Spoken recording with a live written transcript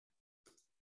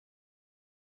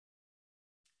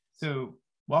So,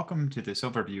 welcome to this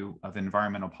overview of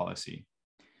environmental policy.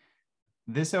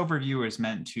 This overview is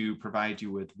meant to provide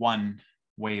you with one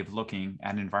way of looking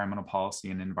at environmental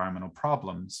policy and environmental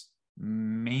problems,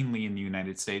 mainly in the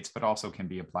United States, but also can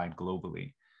be applied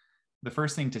globally. The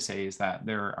first thing to say is that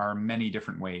there are many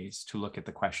different ways to look at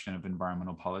the question of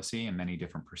environmental policy and many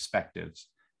different perspectives.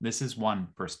 This is one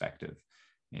perspective.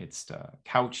 It's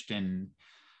couched in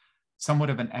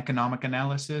somewhat of an economic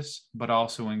analysis, but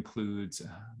also includes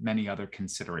many other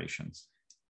considerations.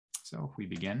 So if we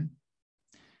begin,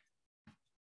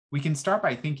 we can start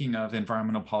by thinking of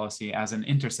environmental policy as an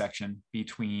intersection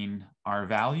between our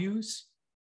values,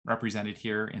 represented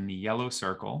here in the yellow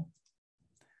circle,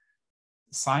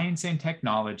 science and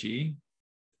technology,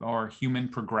 or human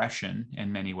progression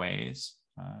in many ways,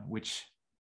 which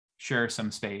share some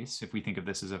space, if we think of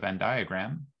this as a Venn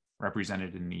diagram,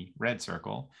 represented in the red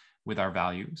circle, with our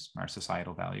values, our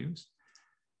societal values,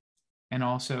 and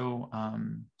also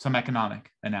some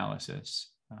economic analysis,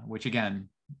 which again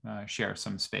share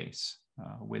some space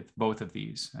with both of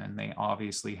these. And they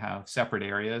obviously have separate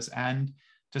areas, and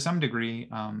to some degree,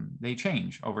 they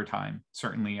change over time.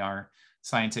 Certainly our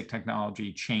science and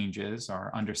technology changes,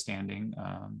 our understanding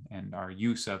and our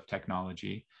use of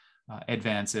technology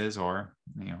advances, or,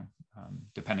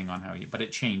 depending on how you, but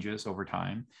it changes over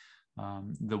time.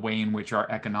 The way in which our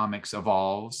economics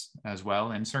evolves as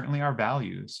well, and certainly our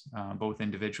values, both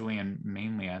individually and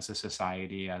mainly as a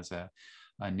society, as a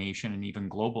nation, and even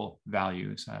global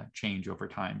values change over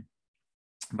time.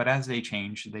 But as they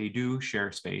change, they do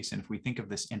share space. And if we think of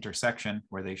this intersection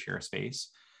where they share space,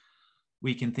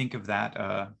 we can think of that,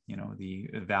 the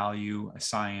value,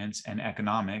 science, and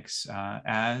economics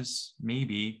as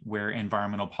maybe where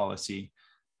environmental policy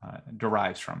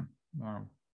derives from, or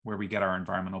where we get our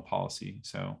environmental policy.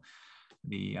 So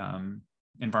the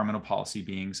environmental policy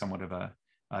being somewhat of a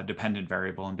dependent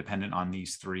variable and dependent on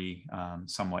these three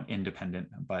somewhat independent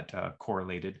but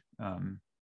correlated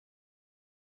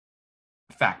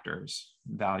factors: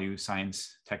 value,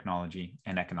 science, technology,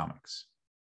 and economics.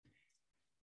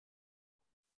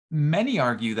 Many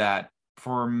argue that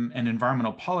from an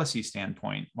environmental policy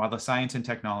standpoint, while the science and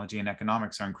technology and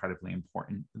economics are incredibly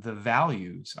important, the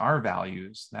values, our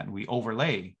values that we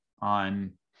overlay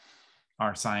on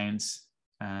our science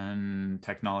and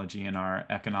technology and our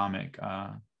economic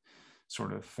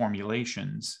sort of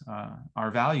formulations,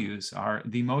 our values are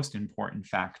the most important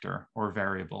factor or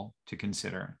variable to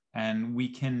consider. And we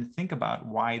can think about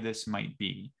why this might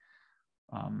be.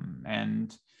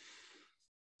 And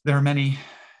there are many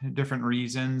different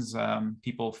reasons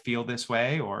people feel this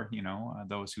way, or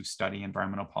those who study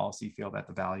environmental policy feel that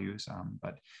the values.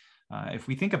 But if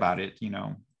we think about it,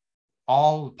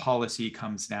 all policy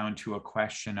comes down to a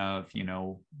question of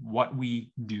what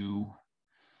we do,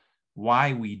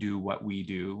 why we do what we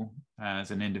do as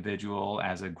an individual,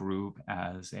 as a group,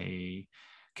 as a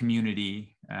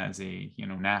community, as a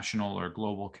national or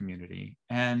global community,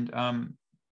 and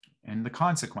the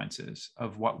consequences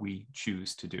of what we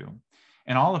choose to do.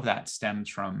 And all of that stems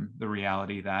from the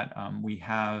reality that we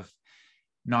have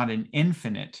not an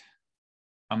infinite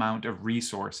amount of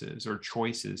resources or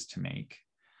choices to make.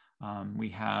 We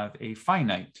have a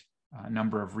finite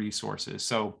number of resources.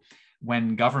 So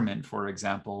when government, for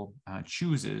example,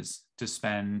 chooses to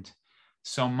spend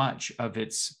so much of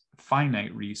its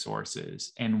finite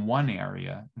resources in one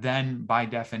area, then by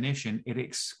definition, it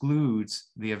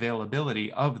excludes the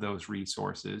availability of those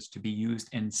resources to be used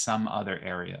in some other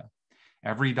area.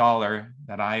 Every dollar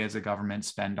that I as a government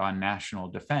spend on national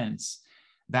defense,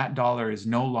 that dollar is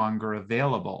no longer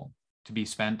available to be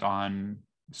spent on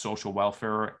social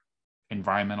welfare,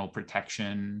 environmental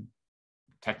protection,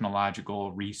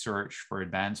 technological research for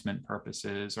advancement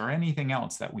purposes, or anything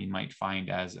else that we might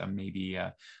find as maybe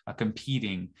a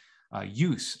competing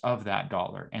use of that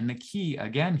dollar. And the key,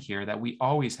 again, here that we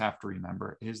always have to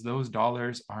remember is those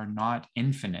dollars are not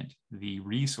infinite. The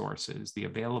resources, the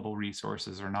available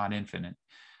resources, are not infinite.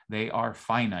 They are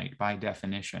finite by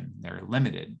definition. They're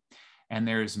limited. And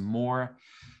there's more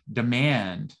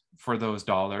demand for those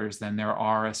dollars than there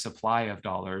are a supply of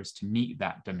dollars to meet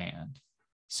that demand.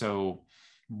 So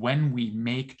when we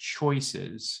make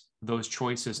choices, those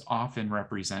choices often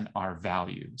represent our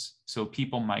values. So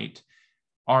people might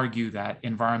argue that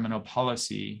environmental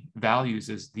policy values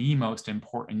is the most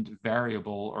important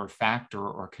variable or factor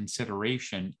or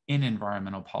consideration in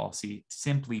environmental policy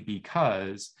simply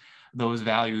because those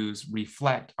values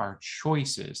reflect our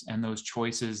choices, and those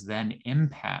choices then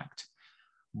impact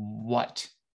what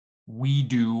we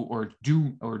do or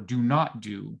do not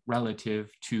do relative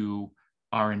to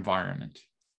our environment.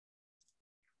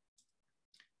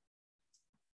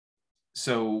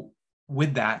 So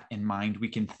with that in mind, we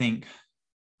can think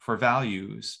for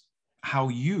values, how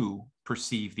you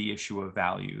perceive the issue of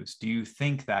values. Do you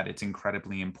think that it's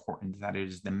incredibly important, that it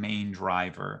is the main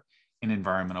driver in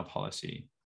environmental policy?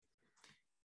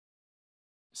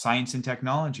 Science and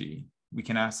technology, we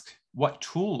can ask, what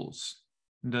tools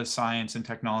does science and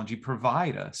technology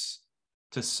provide us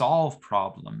to solve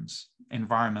problems,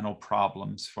 environmental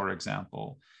problems, for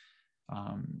example?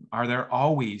 Are there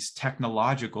always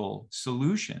technological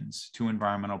solutions to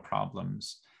environmental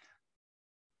problems?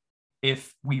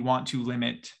 If we want to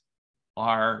limit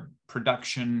our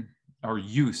production or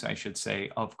use, I should say,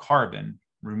 of carbon,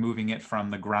 removing it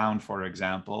from the ground, for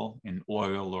example, in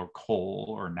oil or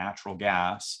coal or natural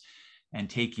gas, and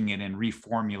taking it and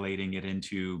reformulating it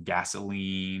into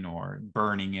gasoline or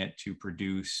burning it to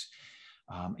produce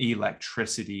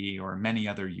electricity or many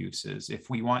other uses. If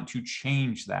we want to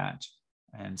change that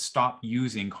and stop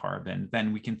using carbon,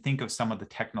 then we can think of some of the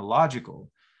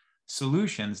technological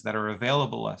solutions that are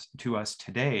available to us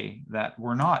today that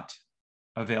were not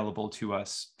available to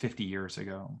us 50 years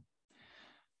ago,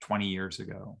 20 years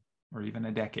ago, or even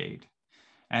a decade.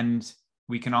 And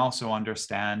we can also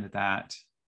understand that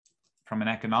from an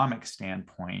economic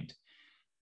standpoint,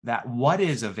 that what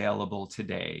is available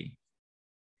today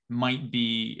might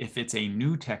be, if it's a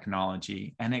new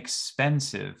technology, an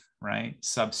expensive, right,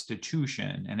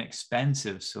 substitution, an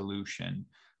expensive solution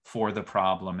for the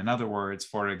problem. In other words,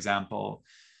 for example,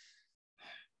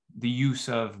 the use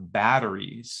of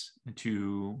batteries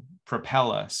to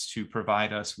propel us, to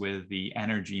provide us with the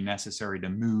energy necessary to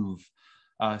move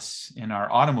us in our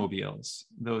automobiles.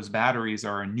 Those batteries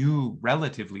are a new,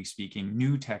 relatively speaking,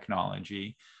 new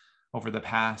technology over the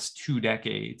past 2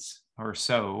 decades or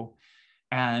so.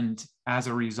 And as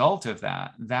a result of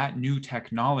that, that new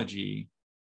technology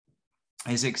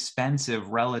is expensive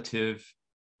relative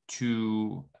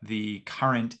to the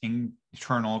current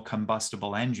internal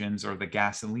combustible engines or the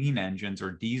gasoline engines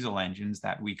or diesel engines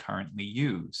that we currently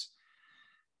use.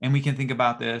 And we can think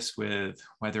about this with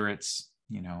whether it's,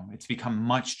 it's become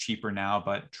much cheaper now,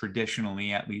 but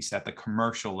traditionally, at least at the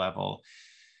commercial level,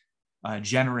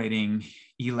 generating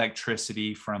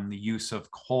electricity from the use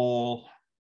of coal,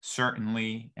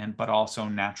 certainly, but also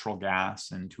natural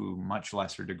gas, and to a much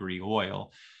lesser degree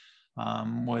oil,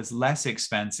 was less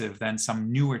expensive than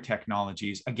some newer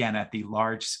technologies, again, at the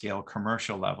large scale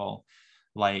commercial level,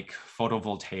 like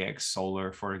photovoltaic,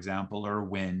 solar, for example, or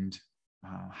wind.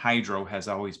 Hydro has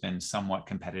always been somewhat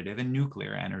competitive, and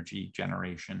nuclear energy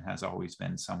generation has always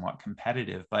been somewhat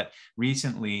competitive. But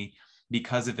recently,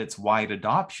 because of its wide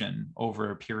adoption over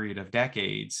a period of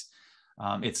decades,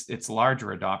 its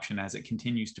larger adoption as it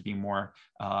continues to be more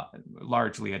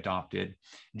largely adopted,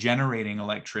 generating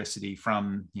electricity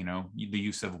from the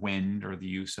use of wind or the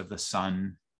use of the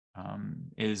sun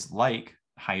is like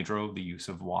hydro, the use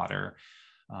of water.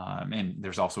 And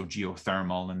there's also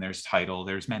geothermal, and there's tidal.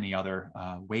 There's many other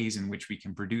ways in which we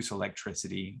can produce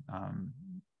electricity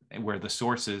where the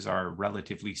sources are,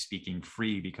 relatively speaking,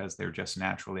 free because they're just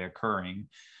naturally occurring.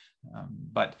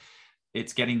 But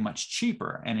it's getting much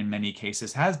cheaper, and in many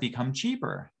cases has become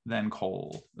cheaper than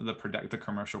coal, the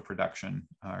commercial production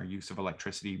or use of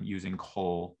electricity using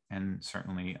coal, and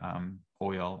certainly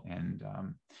oil, and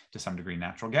to some degree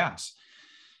natural gas.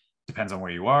 Depends on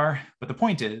where you are. But the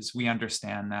point is, we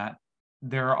understand that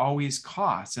there are always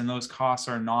costs, and those costs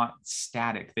are not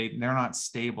static. They're not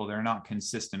stable. They're not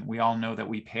consistent. We all know that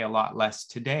we pay a lot less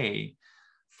today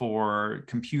for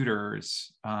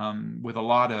computers with a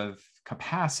lot of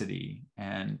capacity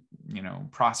and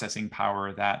processing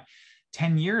power that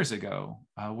 10 years ago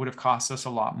would have cost us a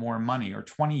lot more money, or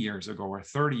 20 years ago or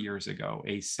 30 years ago,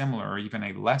 a similar or even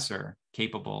a lesser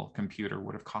capable computer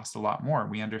would have cost a lot more.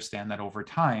 We understand that over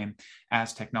time,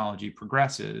 as technology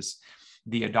progresses,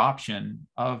 the adoption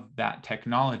of that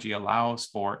technology allows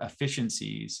for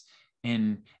efficiencies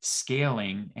in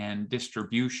scaling and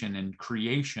distribution and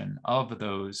creation of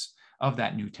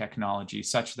that new technology,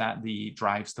 such that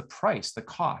drives the price, the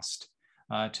cost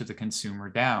to the consumer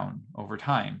down over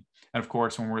time. And of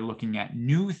course, when we're looking at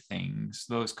new things,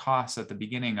 those costs at the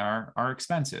beginning are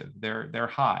expensive. They're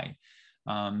high.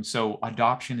 So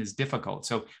adoption is difficult.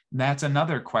 So that's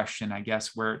another question, I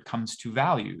guess, where it comes to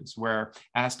values, where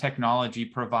as technology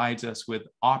provides us with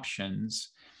options,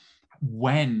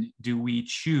 when do we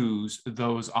choose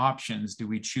those options? Do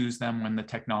we choose them when the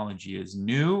technology is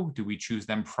new? Do we choose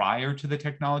them prior to the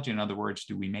technology? In other words,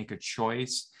 do we make a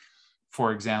choice?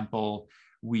 For example,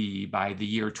 by the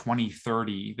year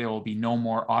 2030, there will be no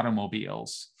more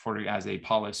automobiles as a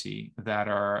policy that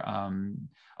are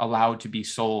allowed to be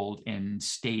sold in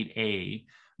state A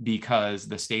because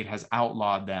the state has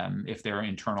outlawed them if they're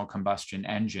internal combustion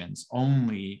engines.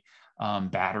 Only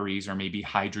batteries or maybe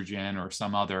hydrogen or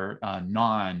some other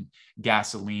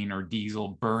non-gasoline or diesel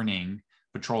burning,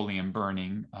 petroleum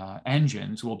burning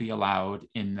engines will be allowed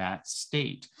in that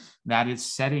state. That is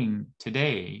setting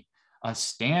today a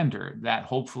standard that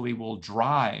hopefully will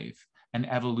drive an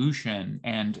evolution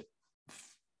and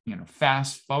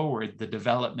fast forward the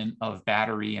development of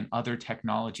battery and other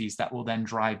technologies that will then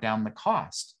drive down the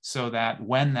cost, so that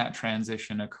when that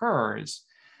transition occurs,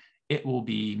 it will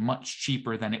be much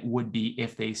cheaper than it would be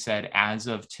if they said, as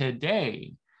of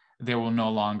today, there will no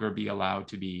longer be allowed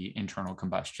to be internal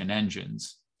combustion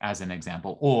engines, as an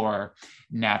example, or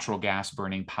natural gas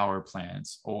burning power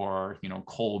plants, or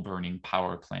coal burning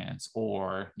power plants,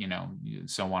 or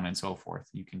so on and so forth.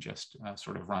 You can just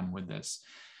sort of run with this.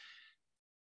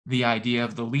 The idea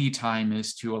of the lead time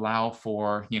is to allow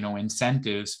for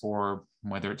incentives for,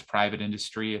 whether it's private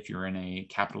industry, if you're in a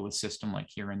capitalist system like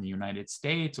here in the United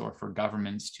States, or for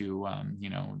governments to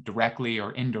directly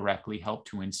or indirectly help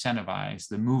to incentivize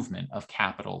the movement of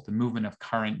capital, the movement of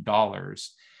current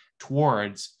dollars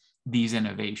towards these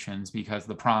innovations, because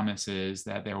the promise is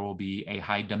that there will be a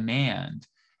high demand.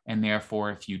 And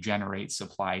therefore, if you generate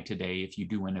supply today, if you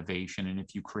do innovation, and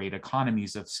if you create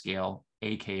economies of scale,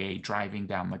 aka driving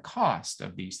down the cost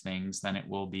of these things, then it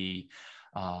will be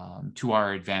to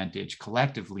our advantage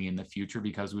collectively in the future,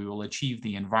 because we will achieve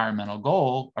the environmental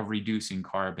goal of reducing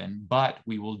carbon, but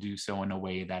we will do so in a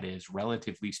way that is,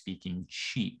 relatively speaking,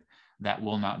 cheap. That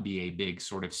will not be a big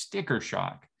sort of sticker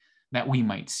shock that we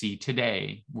might see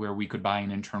today, where we could buy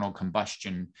an internal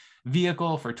combustion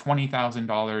vehicle for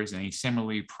 $20,000 and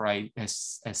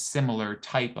a similar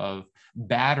type of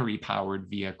battery powered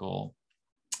vehicle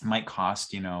might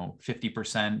cost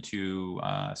 50% to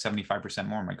 75%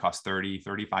 more, might cost 30,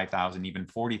 35,000, even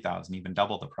 40,000, even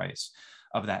double the price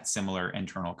of that similar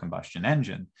internal combustion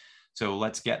engine. So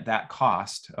let's get that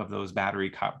cost of those battery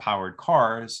powered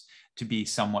cars to be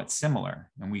somewhat similar.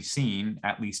 And we've seen,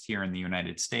 at least here in the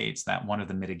United States, that one of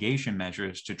the mitigation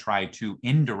measures to try to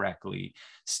indirectly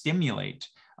stimulate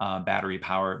battery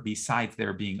power, besides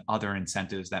there being other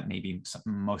incentives that maybe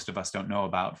most of us don't know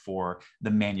about for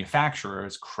the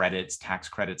manufacturers, credits, tax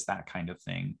credits, that kind of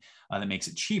thing, that makes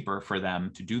it cheaper for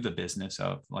them to do the business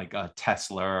of, like a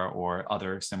Tesla or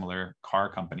other similar car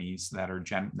companies that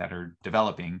are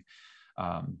developing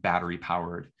battery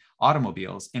powered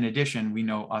automobiles. In addition, we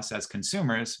know, us as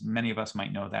consumers, many of us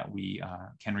might know that we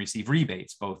can receive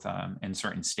rebates, both in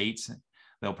certain states.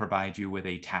 They'll provide you with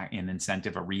an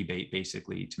incentive, a rebate,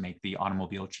 basically, to make the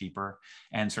automobile cheaper.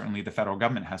 And certainly the federal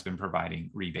government has been providing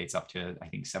rebates up to, I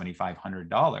think,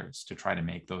 $7,500 to try to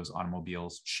make those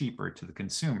automobiles cheaper to the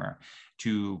consumer,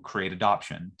 to create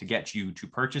adoption, to get you to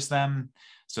purchase them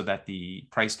so that the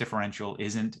price differential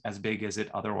isn't as big as it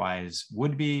otherwise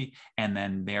would be, and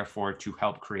then therefore to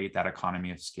help create that economy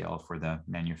of scale for the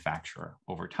manufacturer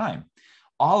over time.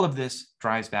 All of this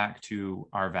drives back to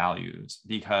our values,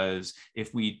 because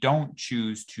if we don't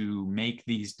choose to make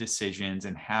these decisions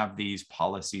and have these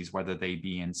policies, whether they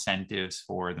be incentives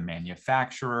for the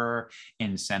manufacturer,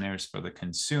 incentives for the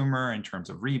consumer in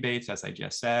terms of rebates, as I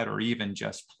just said, or even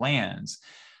just plans,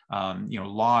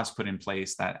 laws put in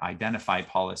place that identify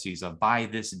policies of, by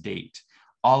this date,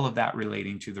 all of that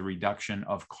relating to the reduction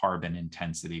of carbon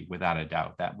intensity, without a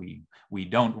doubt, that we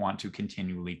don't want to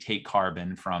continually take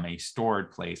carbon from a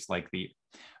stored place like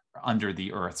under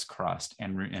the Earth's crust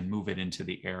and move it into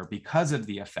the air, because of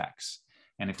the effects.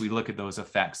 And if we look at those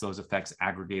effects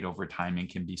aggregate over time and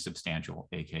can be substantial,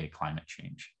 aka climate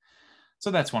change.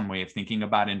 So that's one way of thinking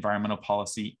about environmental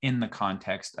policy in the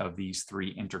context of these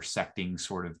three intersecting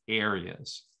sort of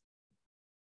areas.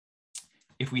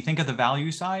 If we think of the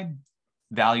value side,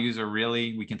 values are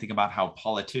really, we can think about how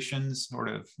politicians sort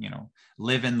of,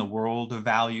 live in the world of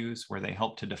values, where they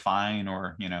help to define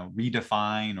or,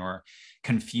 redefine or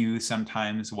confuse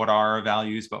sometimes what are our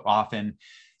values, but often,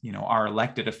 our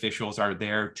elected officials are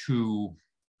there to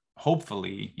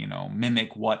hopefully,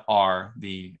 mimic what are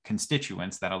the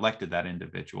constituents that elected that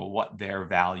individual, what their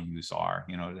values are,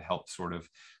 to help sort of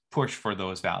push for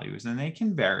those values. And they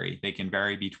can vary. They can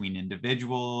vary between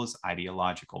individuals,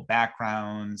 ideological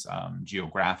backgrounds,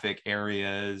 geographic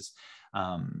areas,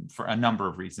 for a number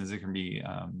of reasons. It can be,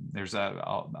 there's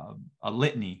a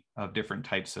litany of different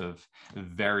types of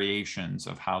variations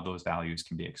of how those values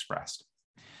can be expressed.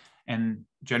 And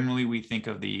generally, we think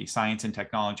of the science and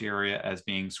technology area as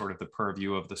being sort of the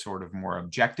purview of the sort of more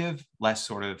objective, less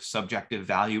sort of subjective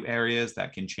value areas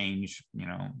that can change,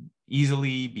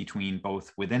 easily between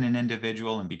both within an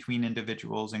individual and between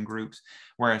individuals and groups.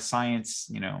 Whereas science,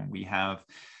 we have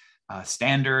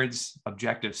standards,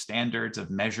 objective standards of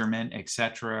measurement, et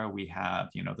cetera. We have,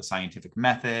 the scientific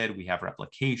method, we have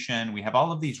replication, we have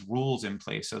all of these rules in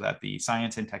place so that the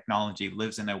science and technology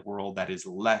lives in a world that is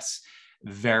less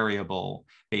variable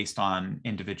based on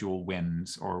individual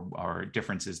whims or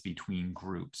differences between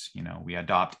groups. We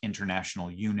adopt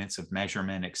international units of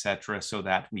measurement, et cetera, so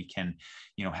that we can,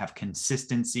 have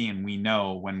consistency. And we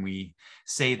know when we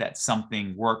say that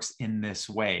something works in this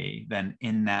way, then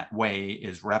in that way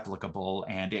is replicable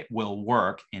and it will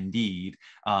work indeed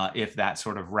if that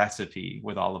sort of recipe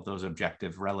with all of those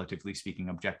objective, relatively speaking,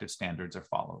 objective standards are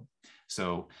followed.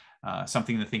 So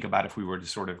something to think about if we were to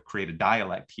sort of create a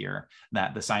dialect here,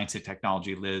 that the science and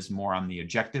technology lives more on the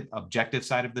objective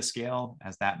side of the scale,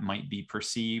 as that might be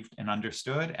perceived and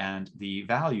understood, and the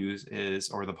values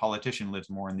or the politician lives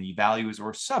more in the values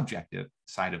or subjective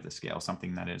side of the scale,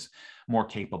 something that is more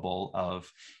capable of,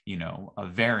 of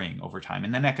varying over time.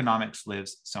 And then economics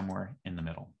lives somewhere in the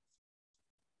middle.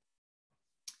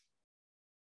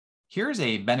 Here's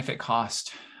a benefit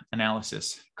cost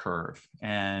analysis curve,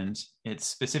 and it's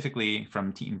specifically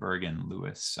from Tietenberg and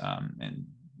Lewis, and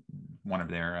one of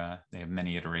their, they have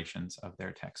many iterations of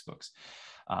their textbooks,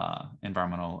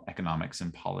 environmental economics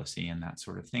and policy and that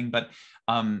sort of thing. But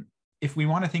if we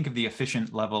want to think of the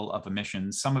efficient level of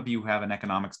emissions, some of you who have an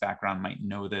economics background might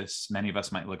know this. Many of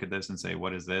us might look at this and say,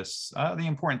 what is this? The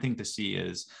important thing to see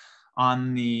is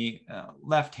on the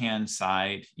left-hand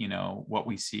side, what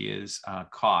we see is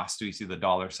cost. We see the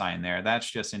dollar sign there. That's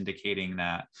just indicating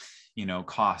that,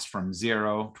 cost from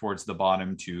zero towards the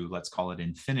bottom to, let's call it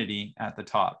infinity at the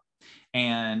top.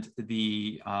 And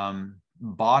the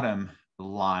bottom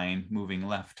line moving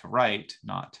left to right,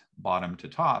 not bottom to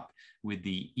top, with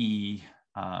the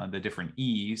the different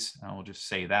E's, we'll just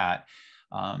say that,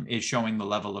 is showing the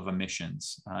level of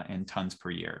emissions in tons per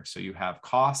year. So you have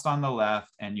cost on the left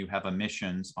and you have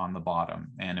emissions on the bottom.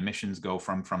 And emissions go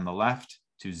from the left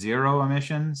to zero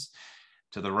emissions,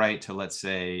 to the right to, let's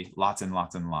say, lots and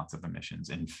lots and lots of emissions,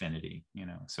 infinity.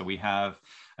 So we have,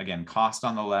 again, cost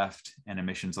on the left and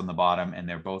emissions on the bottom, and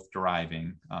they're both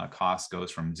deriving. Cost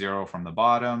goes from zero from the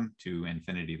bottom to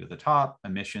infinity to the top,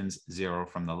 emissions zero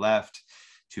from the left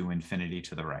to infinity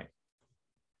to the right.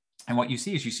 And what you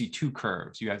see is two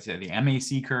curves. You have the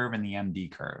MAC curve and the MD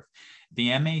curve. The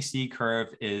MAC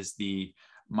curve is the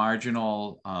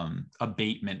marginal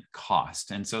abatement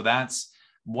cost. And so that's,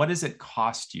 what does it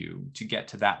cost you to get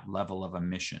to that level of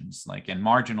emissions? And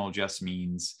marginal just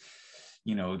means,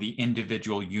 the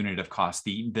individual unit of cost,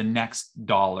 the next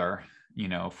dollar,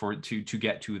 to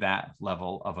get to that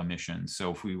level of emissions.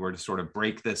 So if we were to sort of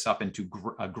break this up into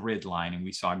a grid line, and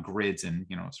we saw grids and,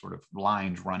 sort of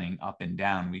lines running up and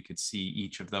down, we could see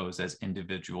each of those as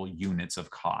individual units of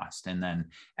cost. And then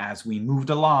as we moved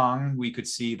along, we could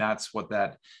see that's what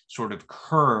that sort of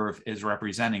curve is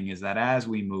representing, is that as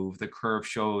we move, the curve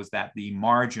shows that the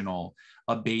marginal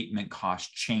abatement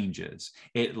cost changes.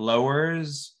 It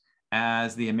lowers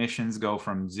as the emissions go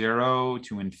from zero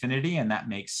to infinity. And that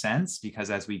makes sense, because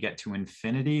as we get to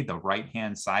infinity, the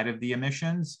right-hand side of the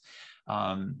emissions,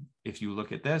 if you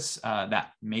look at this,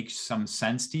 that makes some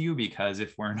sense to you, because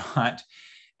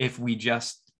if we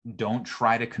just don't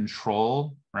try to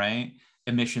control, right,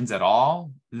 emissions at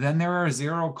all, then there are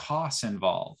zero costs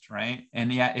involved, right?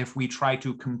 And yet, if we try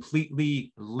to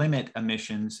completely limit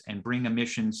emissions and bring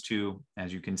emissions to,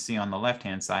 as you can see on the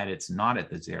left-hand side, it's not at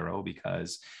the zero,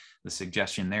 because the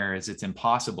suggestion there is it's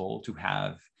impossible to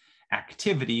have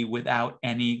activity without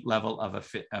any level of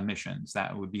emissions.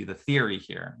 That would be the theory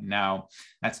here. Now,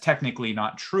 that's technically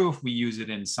not true if we use it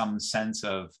in some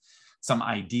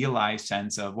idealized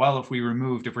sense of, well, if we're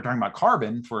talking about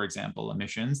carbon, for example,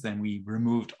 emissions, then we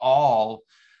removed all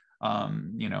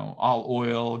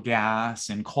oil, gas,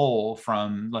 and coal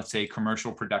from, let's say,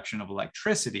 commercial production of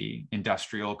electricity,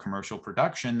 industrial commercial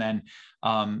production, then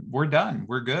we're done.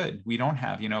 We're good. We don't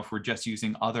have, if we're just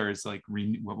using others like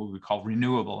what we would call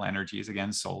renewable energies,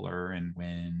 again, solar and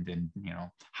wind and,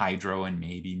 hydro and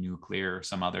maybe nuclear or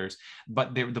some others.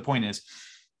 But the point is,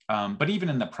 but even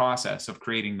in the process of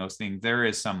creating those things, there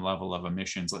is some level of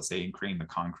emissions, let's say in creating the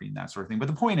concrete and that sort of thing. But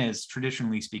the point is,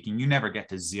 traditionally speaking, you never get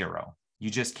to zero. You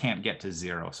just can't get to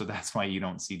zero. So that's why you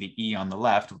don't see the E on the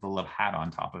left with a little hat on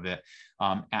top of it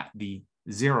at the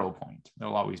 0 point.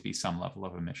 There'll always be some level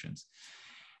of emissions.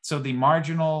 So the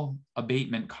marginal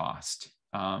abatement cost,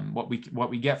 what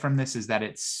we get from this is that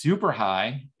it's super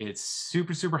high. It's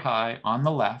super, super high on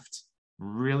the left,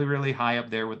 really, really high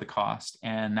up there with the cost.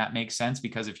 And that makes sense,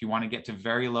 because if you want to get to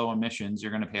very low emissions,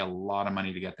 you're going to pay a lot of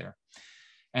money to get there.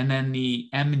 And then the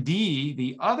MD,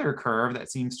 the other curve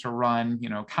that seems to run,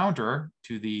 counter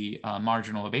to the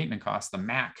marginal abatement cost, the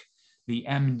MAC, the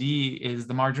MD is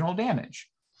the marginal damage.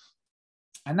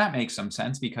 And that makes some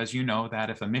sense because you know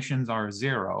that if emissions are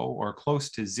zero or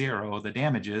close to zero, the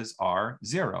damages are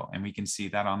zero. And we can see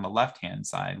that on the left-hand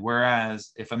side.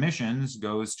 Whereas if emissions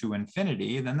goes to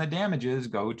infinity, then the damages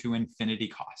go to infinity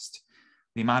cost.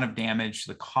 The amount of damage,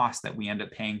 the cost that we end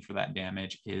up paying for that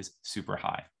damage is super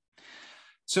high.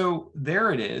 So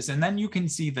there it is. And then you can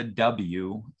see the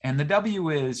W, and the W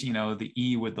is, you know, the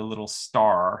E with the little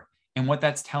star. And what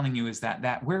that's telling you is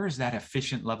that where is that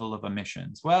efficient level of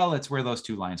emissions? Well, it's where those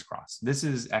two lines cross. This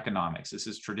is economics. This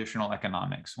is traditional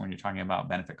economics when you're talking about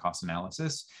benefit cost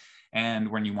analysis.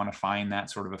 And when you want to find that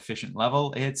sort of efficient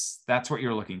level, that's what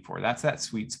you're looking for. That's that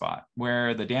sweet spot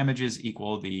where the damages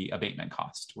equal the abatement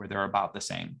cost, where they're about the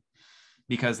same,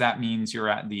 because that means you're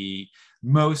at the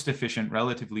most efficient,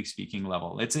 relatively speaking,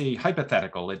 level. It's a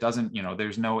hypothetical. It doesn't, you know,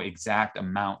 there's no exact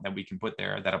amount that we can put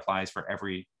there that applies for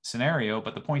every scenario.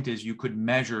 But the point is you could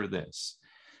measure this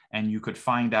and you could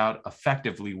find out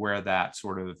effectively where that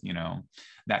sort of, you know,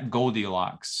 that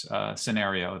Goldilocks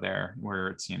scenario there, where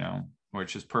it's, you know, where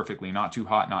it's just perfectly not too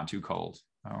hot, not too cold,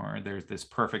 or there's this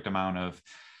perfect amount of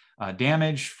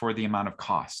damage for the amount of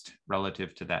cost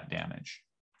relative to that damage.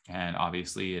 And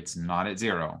obviously it's not at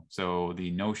zero. So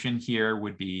the notion here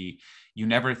would be you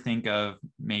never think of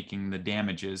making the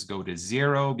damages go to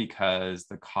zero because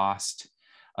the cost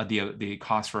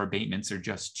for abatements are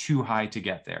just too high to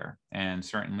get there. And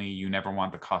certainly you never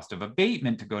want the cost of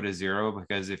abatement to go to zero,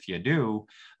 because if you do,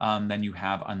 then you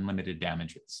have unlimited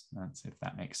damages. That's, if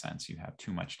that makes sense, you have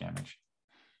too much damage.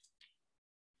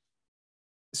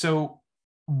 So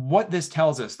what this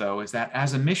tells us, though, is that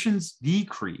as emissions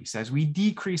decrease, as we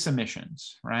decrease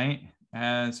emissions, right,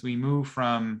 as we move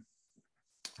from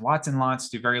lots and lots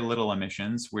to very little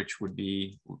emissions, which would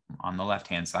be on the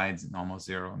left-hand side, almost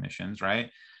zero emissions, right?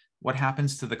 What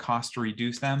happens to the cost to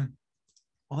reduce them?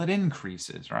 Well, it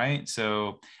increases, right?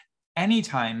 So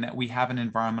anytime that we have an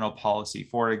environmental policy,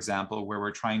 for example, where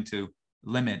we're trying to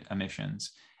limit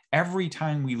emissions, every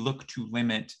time we look to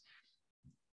limit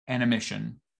an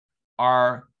emission,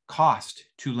 our cost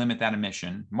to limit that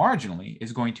emission marginally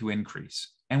is going to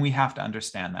increase. And we have to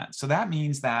understand that. So that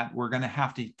means that we're going to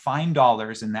have to find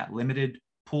dollars in that limited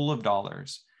pool of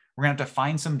dollars. We're going to have to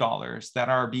find some dollars that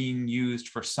are being used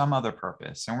for some other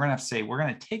purpose. And we're going to have to say, we're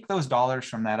going to take those dollars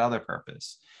from that other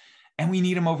purpose, and we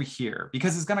need them over here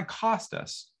because it's going to cost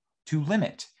us to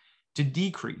limit, to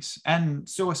decrease. And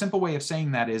so a simple way of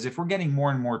saying that is if we're getting more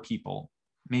and more people,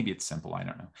 maybe it's simple, I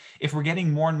don't know. If we're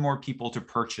getting more and more people to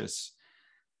purchase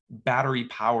battery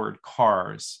powered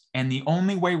cars, and the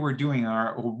only way we're doing,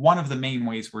 or one of the main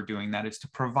ways we're doing that, is to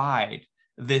provide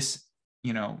this,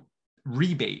 you know,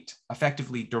 rebate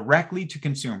effectively directly to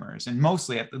consumers. And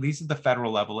mostly, at least at the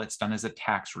federal level, it's done as a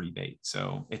tax rebate.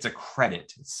 So it's a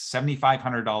credit. It's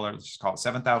 $7,500, let's call it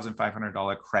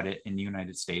 $7,500 credit in the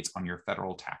United States on your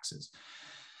federal taxes.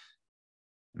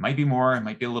 It might be more, it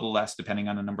might be a little less, depending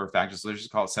on a number of factors. So let's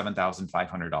just call it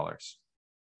 $7,500.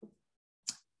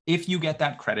 If you get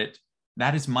that credit,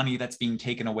 that is money that's being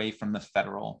taken away from the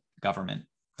federal government.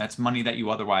 That's money that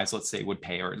you otherwise, let's say, would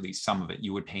pay, or at least some of it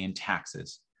you would pay in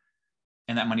taxes.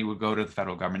 And that money would go to the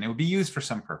federal government. It would be used for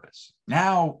some purpose.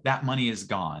 Now that money is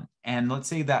gone. And let's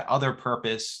say that other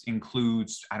purpose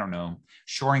includes, I don't know,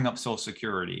 shoring up Social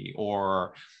Security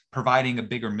or providing a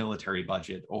bigger military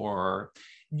budget, or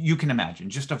you can imagine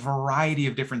just a variety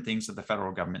of different things that the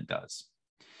federal government does.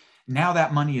 Now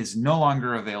that money is no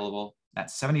longer available.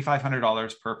 That's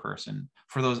 $7,500 per person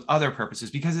for those other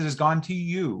purposes, because it has gone to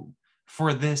you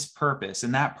for this purpose.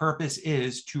 And that purpose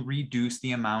is to reduce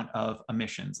the amount of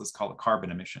emissions. Let's call it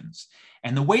carbon emissions.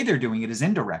 And the way they're doing it is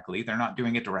indirectly. They're not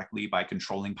doing it directly by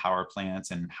controlling power plants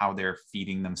and how they're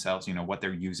feeding themselves, you know, what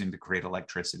they're using to create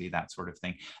electricity, that sort of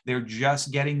thing. They're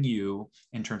just getting you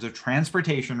in terms of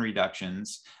transportation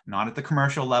reductions, not at the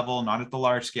commercial level, not at the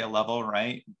large scale level,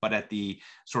 right? But at the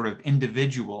sort of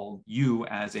individual, you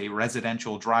as a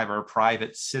residential driver,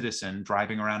 private citizen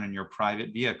driving around in your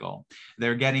private vehicle.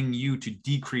 They're getting you to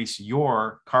decrease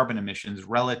your carbon emissions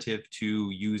relative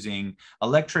to using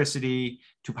electricity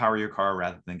to power your car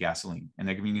rather than gasoline. And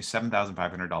they're giving you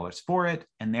 $7,500 for it.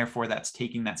 And therefore, that's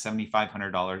taking that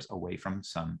 $7,500 away from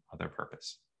some other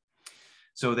purpose.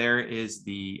 So there is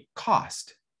the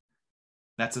cost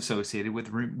that's associated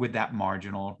with that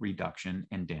marginal reduction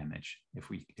in damage, if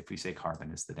we say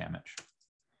carbon is the damage.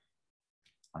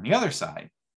 On the other side,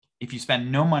 if you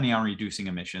spend no money on reducing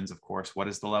emissions, of course, what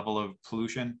is the level of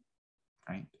pollution?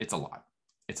 Right? It's a lot.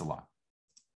 It's a lot.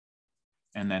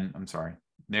 And then, I'm sorry,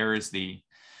 there is the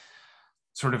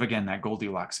sort of, again, that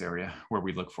Goldilocks area where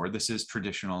we look for. This is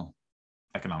traditional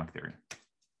economic theory.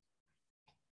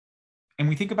 and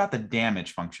we think about the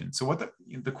damage function. So what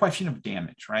the question of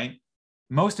damage, right?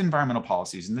 Most environmental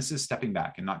policies, and this is stepping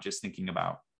back and not just thinking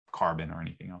about carbon or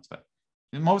anything else, but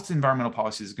most environmental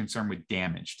policies are concerned with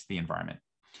damage to the environment.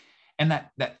 And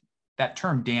that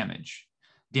term damage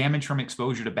from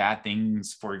exposure to bad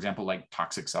things, for example, like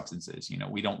toxic substances.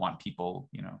 We don't want people,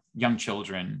 young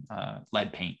children,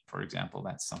 lead paint, for example.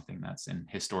 That's something that's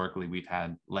historically we've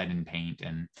had lead in paint,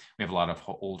 and we have a lot of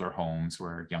older homes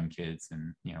where young kids,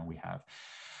 and we have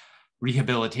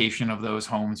rehabilitation of those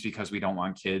homes because we don't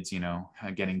want kids,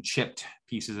 getting chipped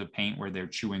pieces of paint where they're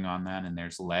chewing on that and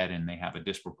there's lead and they have a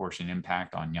disproportionate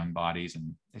impact on young bodies,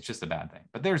 and it's just a bad thing.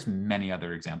 But there's many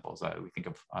other examples. We think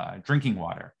of drinking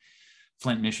water,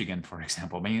 Flint, Michigan, for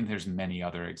example. I mean, there's many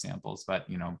other examples, but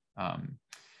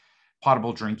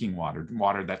potable drinking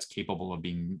water that's capable of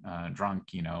being drunk,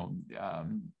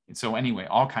 so anyway,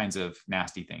 all kinds of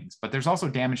nasty things. But there's also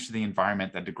damage to the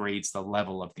environment that degrades the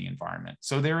level of the environment.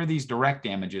 So there are these direct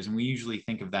damages, and we usually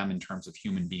think of them in terms of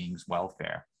human beings'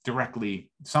 welfare, directly,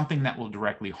 something that will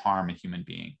directly harm a human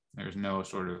being. There's no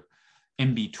sort of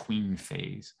in-between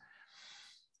phase.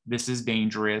 This is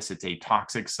dangerous. It's a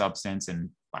toxic substance, and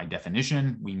by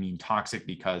definition, we mean toxic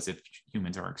because if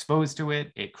humans are exposed to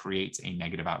it, it creates a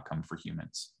negative outcome for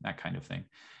humans, that kind of thing.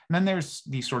 And then there's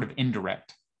these sort of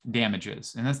indirect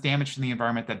damages, and that's damage to the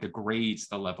environment that degrades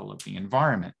the level of the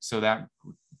environment. So that,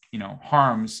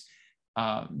 harms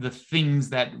the things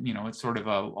that, it's sort of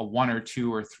a 1 or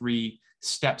 2 or 3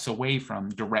 steps away from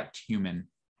direct human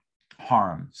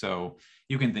harm. So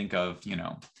you can think of,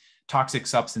 toxic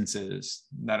substances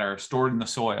that are stored in the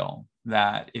soil,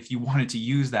 that if you wanted to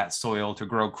use that soil to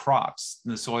grow crops,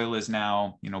 the soil is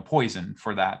now, poison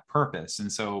for that purpose. And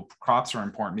so crops are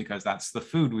important because that's the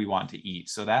food we want to eat.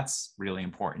 So that's really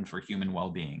important for human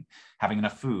well-being, having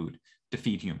enough food to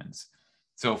feed humans.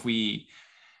 So if we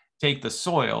take the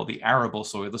soil, the arable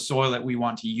soil, the soil that we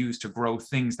want to use to grow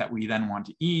things that we then want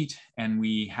to eat, and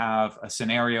we have a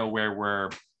scenario where we're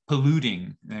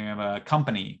polluting. They have a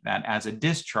company that, as a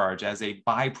discharge, as a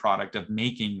byproduct of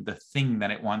making the thing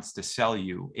that it wants to sell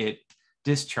you, it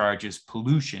discharges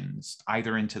pollutions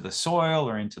either into the soil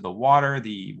or into the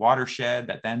watershed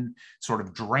that then sort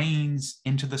of drains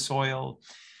into the soil,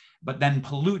 but then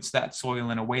pollutes that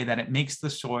soil in a way that it makes the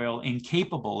soil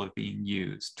incapable of being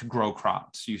used to grow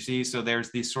crops. You see, so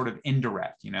there's this sort of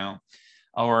indirect,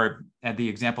 or the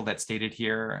example that's stated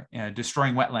here,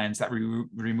 destroying wetlands that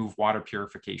remove water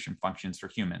purification functions for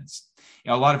humans.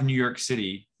 A lot of New York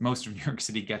City, most of New York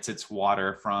City gets its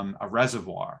water from a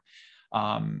reservoir.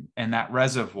 And that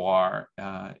reservoir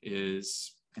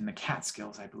is in the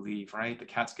Catskills, I believe, right? The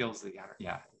Catskills,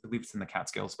 I believe it's in the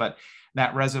Catskills, but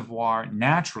that reservoir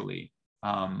naturally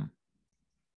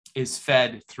is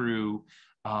fed through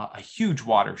a huge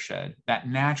watershed that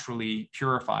naturally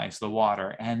purifies the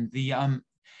water. And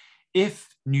if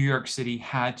New York City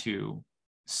had to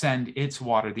send its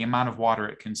water, the amount of water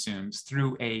it consumes,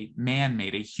 through a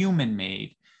man-made, a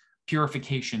human-made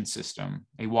purification system,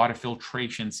 a water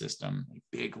filtration system, a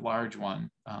big, large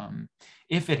one,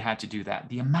 if it had to do that,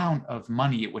 the amount of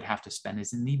money it would have to spend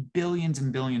is in the billions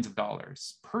and billions of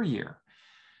dollars per year.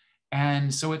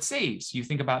 And so it saves. You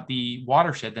think about the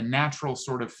watershed, the natural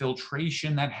sort of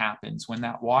filtration that happens when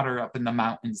that water up in the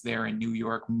mountains there in New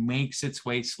York makes its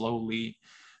way slowly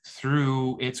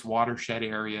through its watershed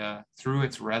area, through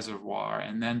its reservoir,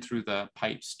 and then through the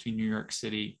pipes to New York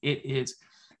City. It is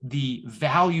the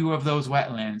value of those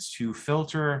wetlands to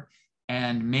filter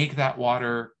and make that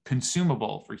water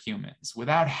consumable for humans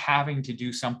without having to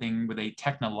do something with a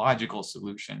technological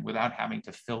solution, without having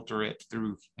to filter it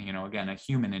through, again, a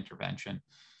human intervention.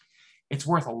 It's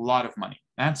worth a lot of money.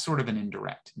 That's sort of an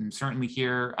indirect. And certainly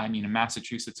here, in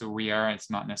Massachusetts, where we are, it's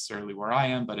not necessarily where I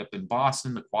am, but up in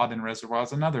Boston, the Quabbin Reservoir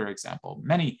is another example.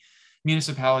 Many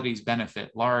municipalities benefit,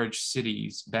 large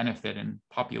cities benefit, and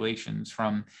populations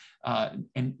from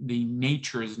and the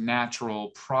nature's natural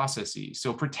processes.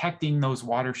 So protecting those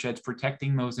watersheds,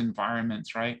 protecting those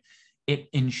environments, right? It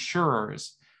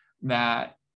ensures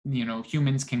that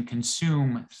humans can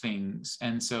consume things,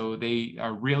 and so they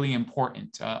are really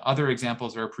important. Other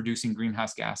examples are producing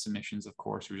greenhouse gas emissions, of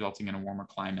course, resulting in a warmer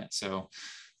climate. So,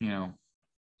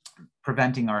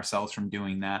 preventing ourselves from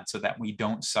doing that so that we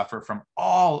don't suffer from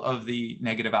all of the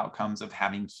negative outcomes of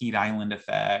having heat island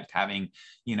effect, having,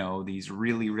 these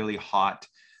really, really hot,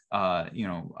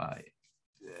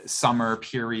 summer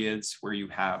periods where you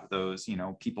have those,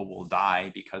 people will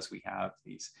die because we have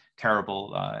these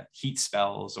terrible heat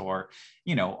spells, or,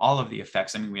 all of the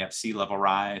effects. I mean, we have sea level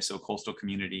rise, so coastal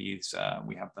communities,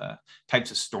 we have the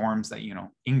types of storms that,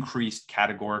 increased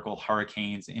categorical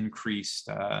hurricanes, increased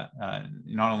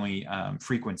not only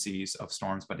frequencies of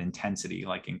storms, but intensity,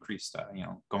 like increased,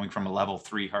 going from a level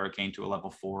 3 hurricane to a level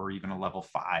 4, or even a level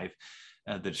 5.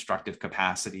 The destructive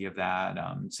capacity of that.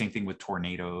 Same thing with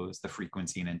tornadoes, the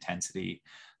frequency and intensity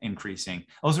increasing.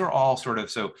 Those are all sort of,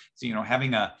 so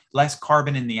having a less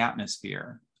carbon in the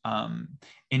atmosphere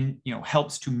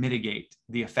helps to mitigate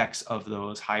the effects of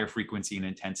those higher frequency and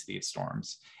intensity of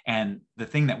storms. And the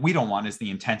thing that we don't want is the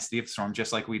intensity of the storm,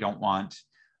 just like we don't want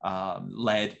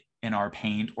lead in our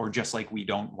paint, or just like we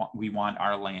want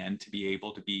our land to be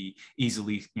able to be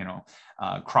easily,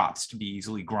 crops to be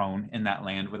easily grown in that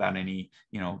land without any,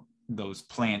 those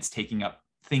plants taking up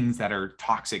things that are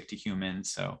toxic to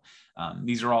humans. So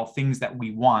these are all things that we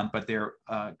want, but they're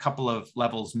a couple of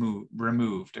levels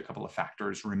removed, a couple of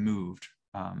factors removed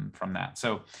from that.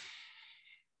 So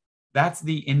that's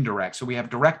the indirect. So we have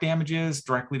direct damages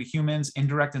directly to humans,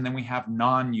 indirect, and then we have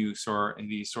non-use, or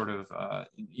these sort of,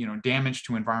 damage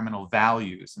to environmental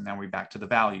values. And now we're back to the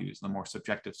values, the more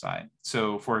subjective side.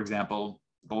 So for example,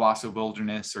 the loss of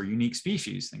wilderness or unique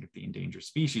species, think of the Endangered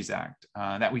Species Act,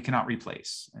 that we cannot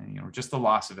replace, and, just the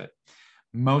loss of it.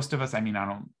 Most of us,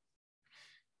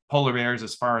 polar bears,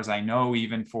 as far as I know,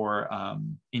 even for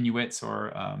Inuits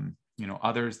or,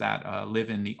 others that live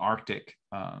in the Arctic,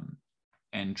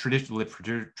 and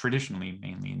traditionally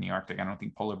mainly in the Arctic. I don't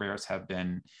think polar bears have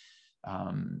been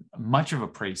much of a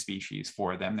prey species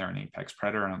for them. They're an apex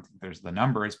predator. I don't think there's the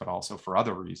numbers, but also for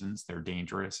other reasons, they're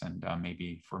dangerous, and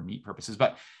maybe for meat purposes.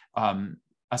 But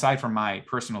aside from my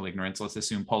personal ignorance, let's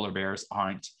assume polar bears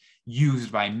aren't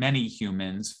used by many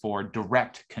humans for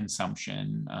direct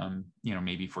consumption,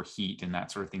 maybe for heat and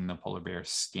that sort of thing, the polar bear's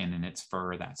skin and its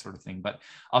fur, that sort of thing. But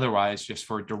otherwise, just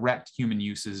for direct human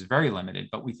use is very limited.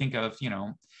 But we think of,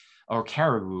 or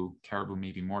caribou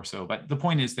maybe more so. But the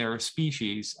point is, there are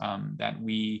species that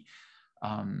we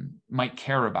might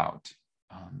care about,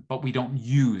 but we don't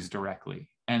use directly.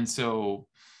 And so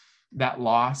that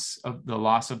loss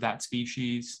of that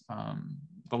species,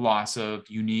 the loss of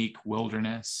unique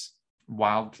wilderness,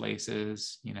 wild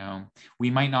places, we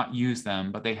might not use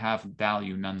them, but they have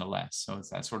value nonetheless. So it's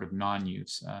that sort of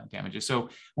non-use damages. So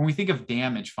when we think of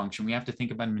damage function, we have to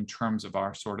think about them in terms of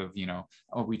our sort of,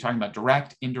 are we talking about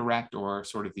direct, indirect, or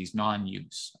sort of these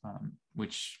non-use,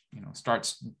 which,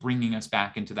 starts bringing us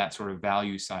back into that sort of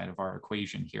value side of our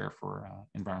equation here for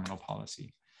environmental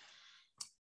policy.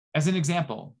 As an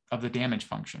example of the damage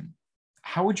function,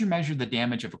 how would you measure the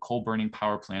damage of a coal burning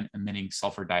power plant emitting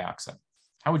sulfur dioxide?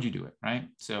 How would you do it, right?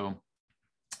 So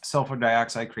sulfur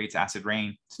dioxide creates acid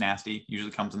rain. It's nasty,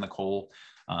 usually comes in the coal.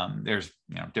 There's,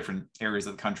 different areas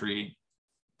of the country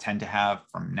tend to have,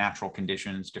 from natural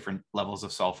conditions, different levels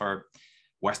of sulfur.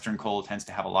 Western coal tends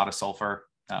to have a lot of sulfur.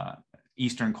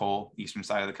 Eastern coal, eastern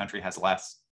side of the country, has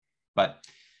less. But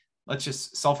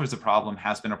sulfur is a problem,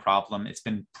 has been a problem. It's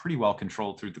been pretty well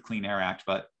controlled through the Clean Air Act,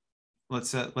 but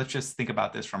let's just think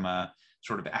about this from a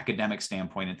sort of academic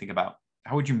standpoint and think about,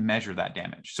 how would you measure that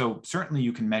damage? So certainly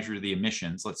you can measure the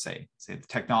emissions. Let's say the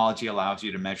technology allows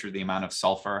you to measure the amount of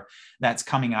sulfur that's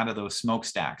coming out of those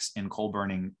smokestacks in coal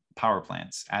burning power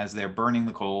plants as they're burning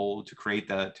the coal to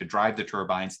drive the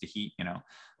turbines to heat, the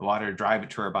water, to drive a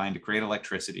turbine to create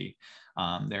electricity.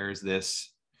 There's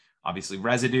this obviously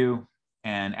residue.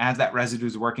 And as that residue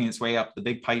is working its way up the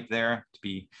big pipe there to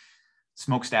be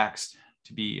smokestacks,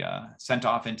 to be sent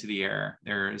off into the air,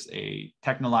 there's a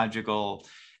technological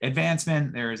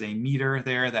advancement. There is a meter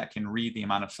there that can read the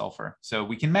amount of sulfur. So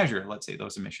we can measure, let's say,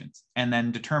 those emissions and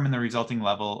then determine the resulting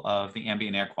level of the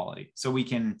ambient air quality. So we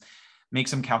can make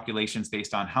some calculations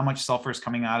based on how much sulfur is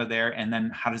coming out of there, and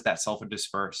then how does that sulfur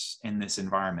disperse in this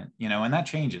environment, and that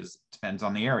changes, depends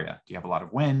on the area. Do you have a lot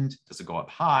of wind? Does it go up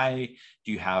high?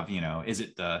 Do you have, is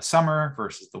it the summer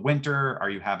versus the winter? Are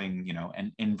you having,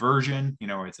 an inversion,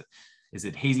 or is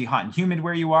it hazy, hot, and humid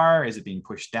where you are? Is it being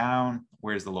pushed down?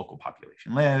 Where does the local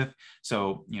population live?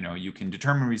 So, you can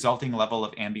determine resulting level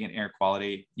of ambient air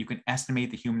quality. You can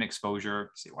estimate the human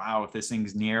exposure. Say, wow, if this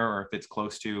thing's near, or if it's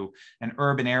close to an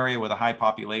urban area with a high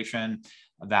population,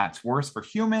 that's worse for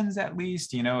humans, at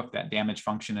least, if that damage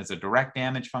function is a direct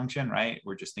damage function, right?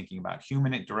 We're just thinking about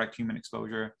direct human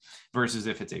exposure, versus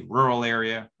if it's a rural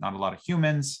area, not a lot of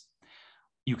humans.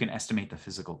 You can estimate the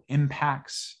physical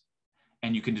impacts,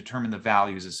 and you can determine the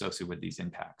values associated with these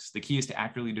impacts. The key is to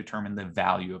accurately determine the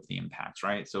value of the impacts,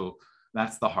 right? So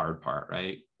that's the hard part,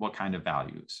 right? What kind of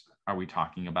values are we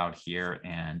talking about here?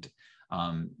 And,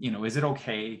 is it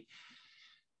okay?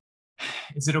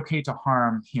 Is it okay to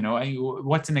harm?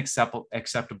 What's an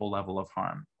acceptable level of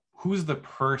harm? Who's the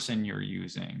person you're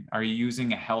using? Are you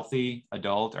using a healthy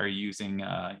adult? Are you using,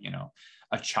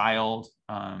 a child?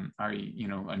 Are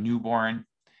you, a newborn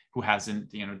who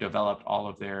hasn't, developed all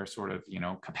of their sort of,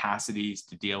 capacities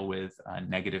to deal with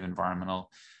negative environmental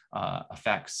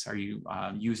effects? Are you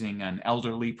using an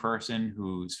elderly person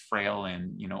who's frail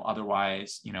and,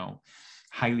 otherwise,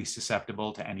 highly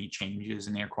susceptible to any changes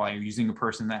in air quality? You're using a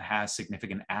person that has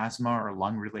significant asthma or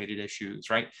lung related issues,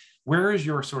 right? Where is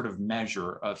your sort of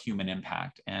measure of human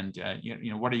impact? And,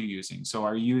 what are you using? So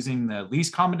are you using the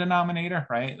least common denominator,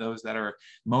 right? Those that are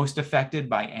most affected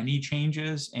by any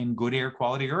changes in good air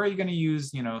quality? Or are you going to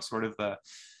use, sort of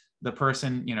the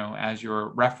person, as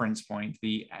your reference point,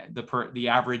 the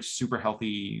average super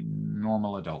healthy,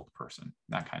 normal adult person,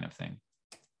 that kind of thing?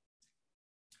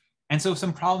 And so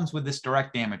some problems with this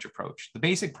direct damage approach. The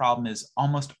basic problem is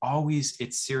almost always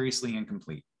it's seriously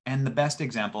incomplete. And the best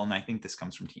example, and I think this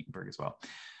comes from Tietenberg as well,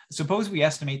 suppose we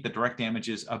estimate the direct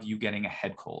damages of you getting a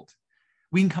head cold.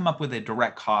 We can come up with a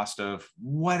direct cost of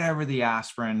whatever the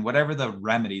aspirin, whatever the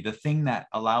remedy, the thing that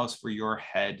allows for your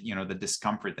head, the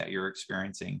discomfort that you're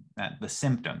experiencing, the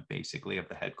symptom basically of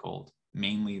the head cold,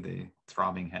 mainly the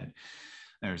throbbing head.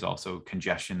 There's also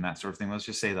congestion, that sort of thing. Let's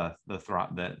just say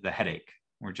the headache.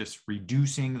 We're just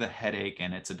reducing the headache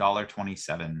and it's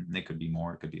 $1.27. It could be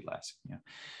more, it could be less.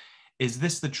 Is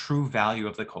this the true value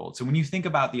of the cold? So when you think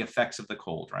about the effects of the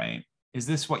cold, right? Is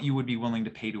this what you would be willing to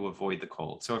pay to avoid the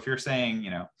cold? So if you're saying,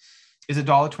 is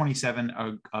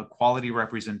 $1.27 a quality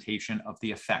representation of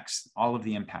the effects, all of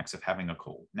the impacts of having a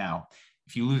cold? Now,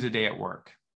 if you lose a day at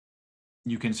work,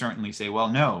 you can certainly say, well,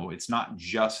 no, it's not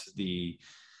just the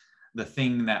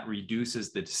thing that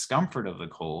reduces the discomfort of the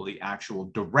cold, the actual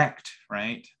direct,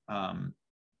 right,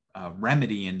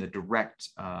 remedy and the direct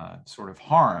sort of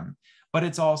harm, but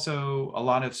it's also a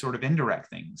lot of sort of indirect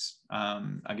things.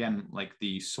 Again, like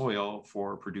the soil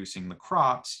for producing the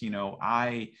crops,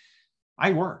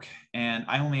 I work and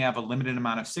I only have a limited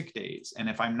amount of sick days. And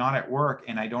if I'm not at work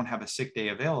and I don't have a sick day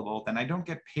available, then I don't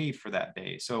get paid for that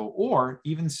day. So, or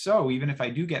even if I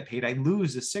do get paid, I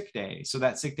lose a sick day. So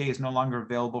that sick day is no longer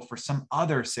available for some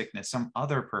other sickness, some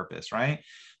other purpose, right?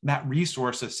 That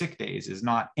resource of sick days is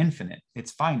not infinite.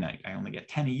 It's finite. I only get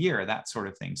 10 a year, that sort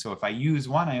of thing. So if I use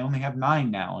one, I only have 9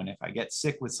 now. And if I get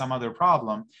sick with some other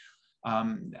problem,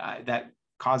 that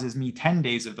causes me 10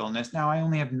 days of illness. Now I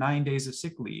only have 9 days of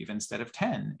sick leave instead of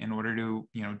 10 in order to,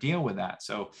 deal with that.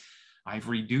 So I've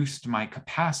reduced my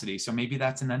capacity. So maybe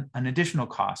that's an additional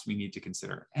cost we need to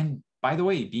consider. And by the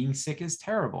way, being sick is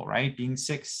terrible, right? Being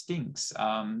sick stinks.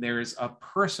 There's a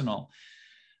personal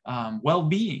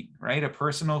well-being, right? A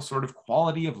personal sort of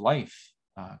quality of life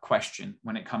question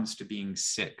when it comes to being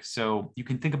sick. So you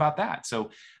can think about that.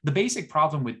 So the basic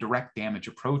problem with direct damage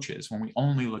approaches, when we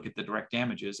only look at the direct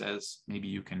damages, as maybe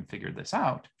you can figure this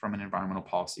out from an environmental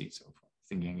policy. So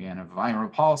thinking again of environmental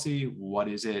policy, what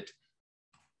is it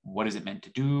meant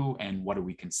to do? And what do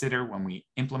we consider when we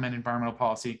implement environmental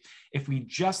policy? If we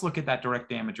just look at that direct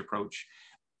damage approach,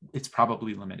 it's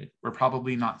probably limited. We're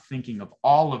probably not thinking of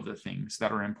all of the things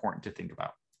that are important to think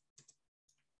about.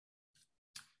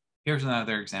 Here's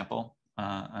another example,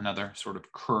 another sort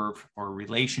of curve or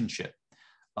relationship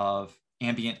of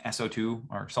ambient SO2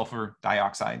 or sulfur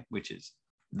dioxide, which is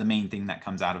the main thing that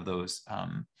comes out of those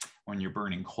when you're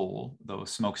burning coal, those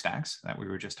smokestacks that we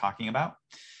were just talking about.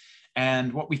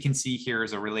 And what we can see here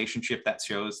is a relationship that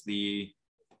shows the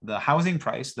housing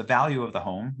price, the value of the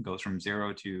home goes from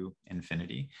 0 to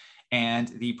infinity, and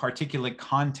the particulate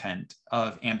content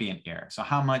of ambient air. So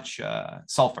how much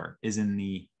sulfur is in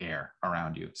the air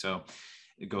around you. So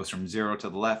it goes from 0 to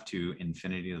the left to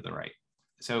infinity to the right.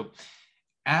 So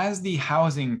as the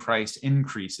housing price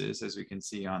increases, as we can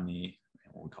see on the,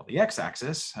 what we call the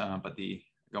x-axis, but the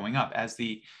going up, as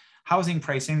the housing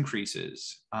price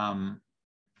increases,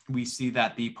 we see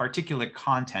that the particulate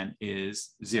content is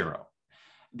 0.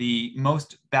 The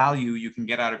most value you can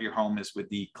get out of your home is with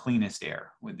the cleanest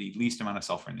air, with the least amount of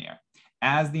sulfur in the air.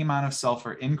 As the amount of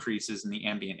sulfur increases in the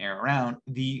ambient air around,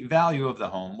 the value of the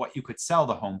home, what you could sell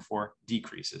the home for,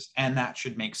 decreases. And that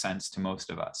should make sense to most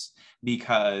of us,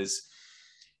 because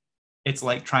it's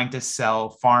like trying to sell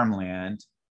farmland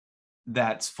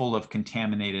that's full of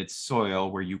contaminated soil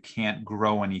where you can't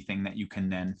grow anything that you can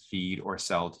then feed or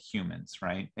sell to humans,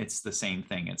 right? It's the same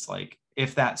thing. It's like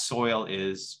if that soil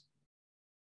is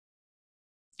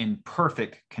in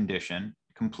perfect condition,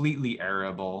 completely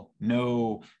arable,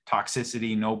 no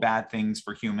toxicity, no bad things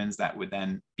for humans that would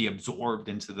then be absorbed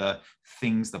into the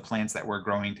things, the plants that we're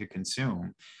growing to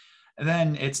consume,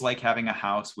 then it's like having a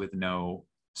house with no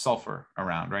sulfur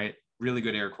around, right? really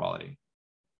good air quality.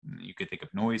 You could think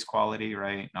of noise quality,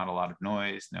 right? Not a lot of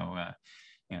noise, no,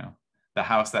 you know, the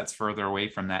house that's further away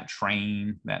from that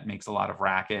train that makes a lot of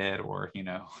racket, or, you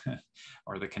know,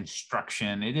 or the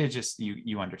construction. It is just,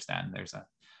 you understand, there's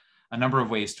a number of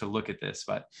ways to look at this.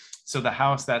 But so the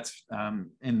house that's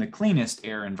in the cleanest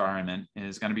air environment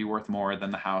is going to be worth more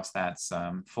than the house that's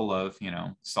full of, you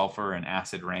know, sulfur and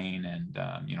acid rain and,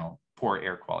 you know, poor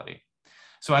air quality.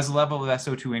 So as the level of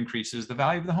SO2 increases, the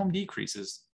value of the home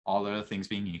decreases, all other things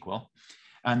being equal.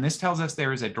 And this tells us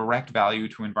there is a direct value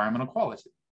to environmental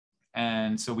quality.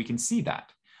 And so we can see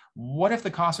that. What if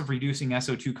the cost of reducing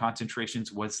SO2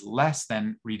 concentrations was less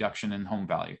than reduction in home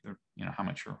value, you know, how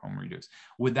much your home reduced?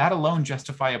 Would that alone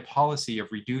justify a policy of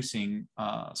reducing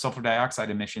sulfur dioxide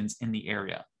emissions in the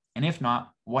area? And if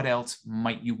not, what else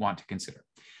might you want to consider?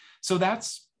 So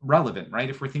that's relevant, right?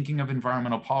 If we're thinking of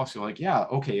environmental policy, like, yeah,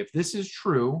 okay, if this is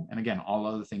true, and again, all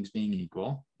other things being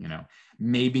equal, you know,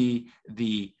 maybe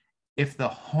if the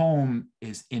home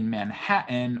is in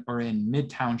Manhattan or in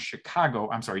downtown Chicago,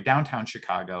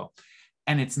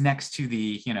 and it's next to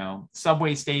the, you know,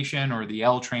 subway station or the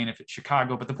L train if it's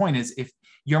Chicago. But the point is, if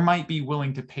you might be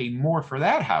willing to pay more for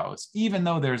that house, even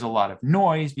though there's a lot of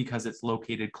noise because it's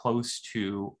located close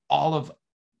to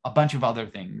a bunch of other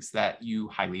things that you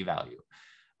highly value.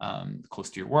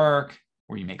 Close to your work,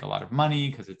 where you make a lot of money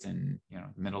because it's in, you know,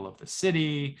 the middle of the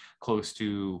city, close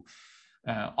to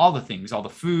all the things, all the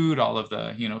food, all of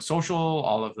the, you know, social,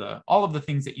 all of the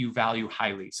things that you value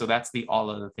highly. So that's the all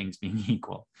of the things being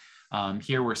equal.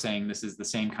 Here we're saying this is the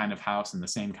same kind of house and the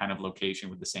same kind of location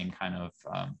with the same kind of,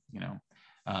 you know,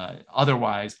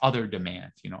 otherwise other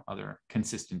demands, you know, other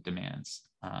consistent demands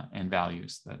and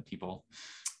values that people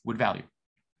would value.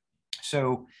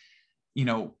 So, you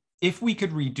know, if we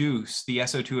could reduce the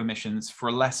SO2 emissions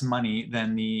for less money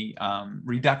than the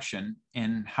reduction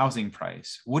in housing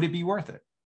price, would it be worth it?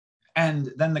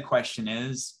 And then the question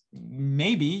is,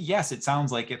 maybe, yes, it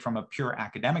sounds like it from a pure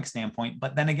academic standpoint,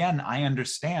 but then again, I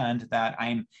understand that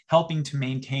I'm helping to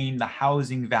maintain the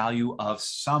housing value of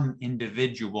some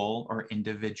individual or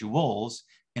individuals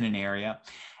in an area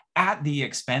at the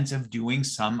expense of doing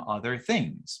some other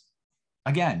things.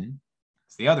 Again,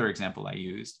 it's the other example I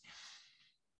used.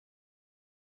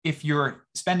 If you're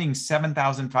spending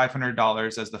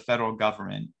 $7,500 as the federal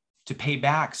government to pay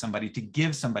back somebody, to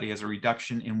give somebody as a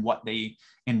reduction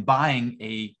in buying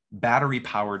a battery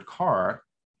powered car,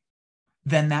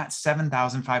 then that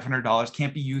 $7,500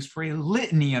 can't be used for a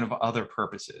litany of other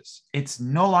purposes. It's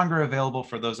no longer available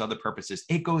for those other purposes.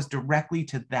 It goes directly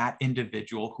to that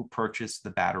individual who purchased the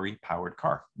battery powered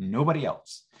car, nobody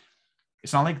else.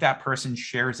 It's not like that person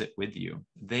shares it with you.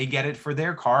 They get it for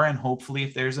their car, and hopefully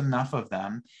if there's enough of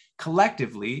them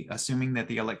collectively, assuming that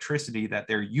the electricity that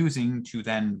they're using to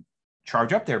then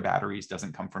charge up their batteries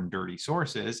doesn't come from dirty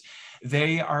sources,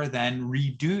 they are then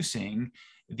reducing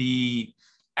the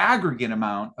aggregate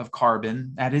amount of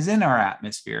carbon that is in our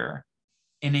atmosphere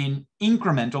in an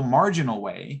incremental, marginal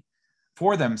way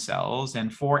for themselves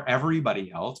and for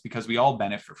everybody else, because we all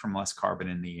benefit from less carbon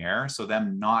in the air. So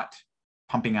them not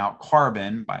pumping out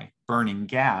carbon by burning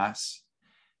gas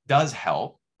does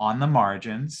help on the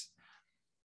margins,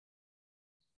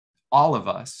 all of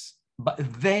us, but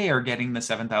they are getting the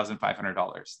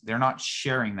 $7,500. They're not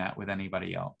sharing that with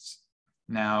anybody else.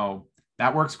 Now,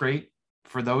 that works great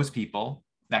for those people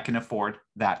that can afford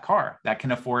that car, that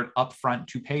can afford upfront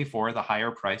to pay for the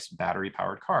higher priced battery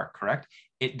powered car, correct?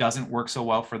 It doesn't work so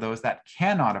well for those that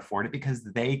cannot afford it because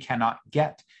they cannot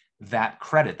get that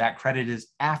credit. That credit is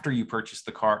after you purchase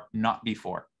the car, not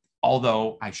before.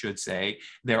 Although I should say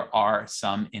there are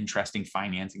some interesting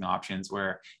financing options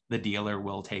where the dealer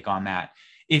will take on that.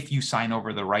 If you sign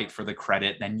over the right for the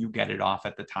credit, then you get it off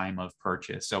at the time of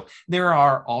purchase. So there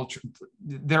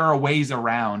are ways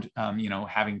around,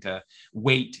 having to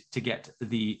wait to get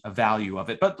the value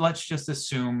of it. But let's just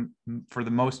assume, for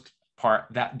the most part,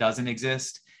 that doesn't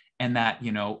exist, and that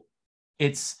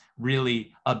it's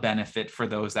really a benefit for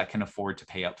those that can afford to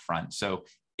pay up front. So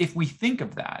if we think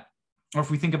of that, or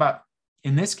if we think about,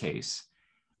 in this case,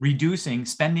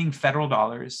 spending federal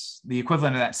dollars, the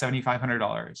equivalent of that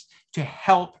 $7,500, to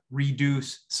help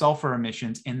reduce sulfur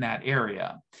emissions in that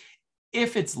area,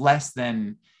 if it's less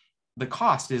than, the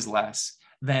cost is less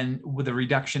than with a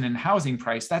reduction in housing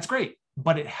price, that's great.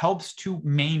 But it helps to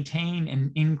maintain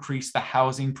and increase the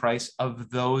housing price of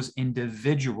those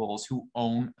individuals who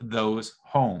own those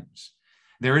homes.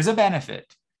 There is a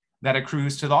benefit that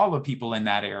accrues to all the people in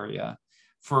that area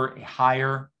for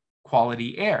higher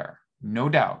quality air, no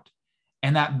doubt.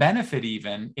 And that benefit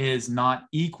even is not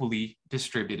equally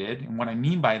distributed. And what I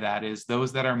mean by that is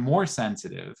those that are more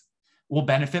sensitive, will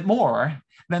benefit more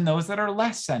than those that are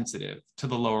less sensitive to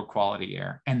the lower quality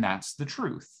air. And that's the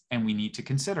truth. And we need to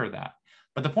consider that.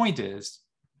 But the point is,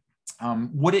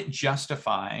 would it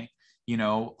justify,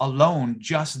 alone,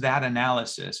 just that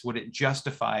analysis? Would it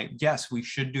justify, yes, we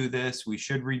should do this, we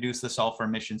should reduce the sulfur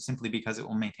emissions simply because it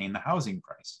will maintain the housing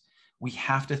price? We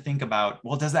have to think about,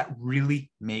 well, does that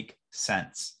really make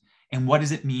sense? And what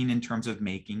does it mean in terms of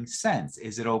making sense?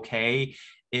 Is it okay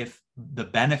if the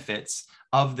benefits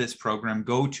of this program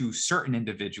go to certain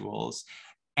individuals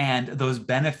and those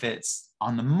benefits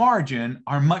on the margin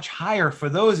are much higher for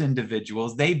those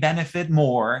individuals? They benefit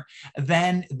more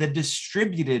than the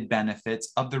distributed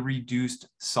benefits of the reduced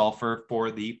sulfur for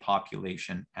the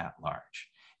population at large.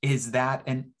 Is that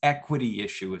an equity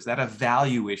issue? Is that a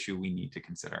value issue we need to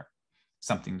consider?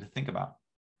 Something to think about.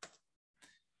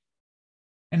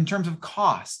 In terms of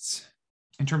costs,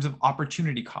 in terms of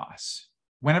opportunity costs,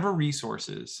 whenever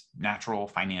resources, natural,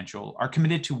 financial, are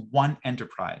committed to one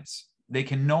enterprise, they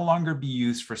can no longer be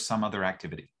used for some other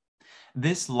activity.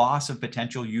 This loss of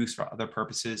potential use for other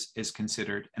purposes is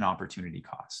considered an opportunity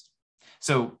cost.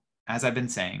 So, as I've been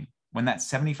saying, when that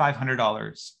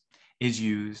 $7,500 is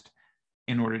used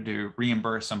in order to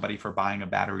reimburse somebody for buying a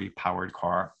battery-powered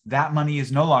car, that money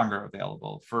is no longer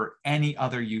available for any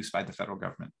other use by the federal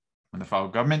government. When the federal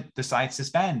government decides to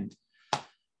spend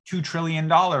 $2 trillion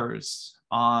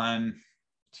on,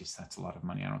 geez, that's a lot of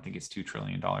money. I don't think it's $2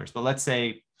 trillion, but let's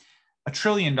say $1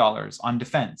 trillion on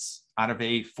defense out of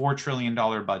a $4 trillion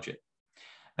budget.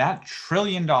 That $1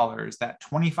 trillion, that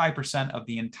 25% of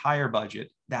the entire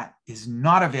budget, that is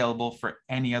not available for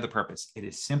any other purpose. It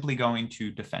is simply going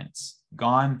to defense,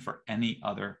 gone for any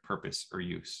other purpose or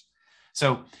use.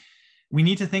 So we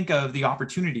need to think of the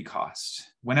opportunity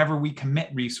cost. Whenever we commit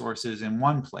resources in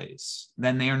one place,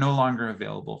 then they are no longer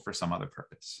available for some other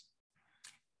purpose.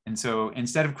 And so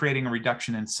instead of creating a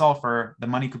reduction in sulfur, the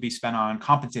money could be spent on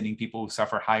compensating people who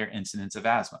suffer higher incidence of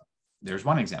asthma. There's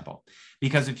one example.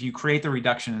 Because if you create the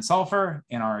reduction in sulfur,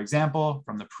 in our example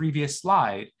from the previous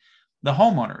slide, the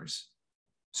homeowners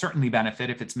certainly benefit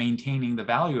if it's maintaining the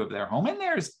value of their home. And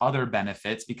there's other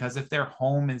benefits, because if their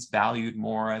home is valued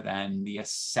more, then the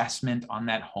assessment on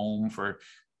that home for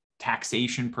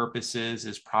taxation purposes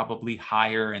is probably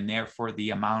higher, and therefore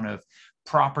the amount of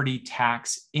property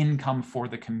tax income for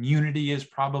the community is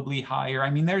probably higher. I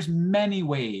mean, there's many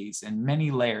ways and many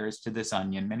layers to this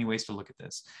onion, many ways to look at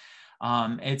this.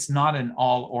 It's not an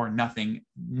all or nothing.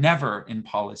 Never in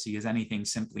policy is anything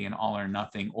simply an all or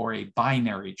nothing or a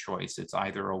binary choice. It's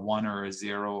either a 1 or a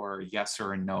 0 or a yes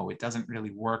or a no. It doesn't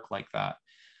really work like that.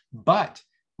 But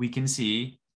we can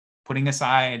see, putting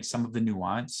aside some of the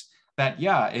nuance, that,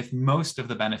 yeah, if most of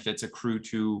the benefits accrue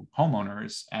to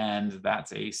homeowners, and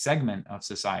that's a segment of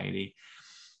society,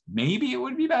 maybe it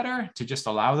would be better to just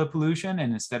allow the pollution,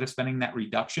 and instead of spending that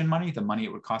reduction money, the money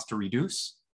it would cost to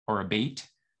reduce or abate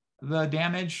the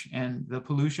damage and the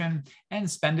pollution, and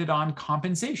spend it on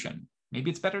compensation. Maybe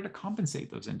it's better to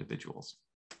compensate those individuals.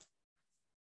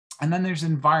 And then there's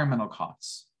environmental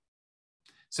costs.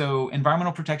 So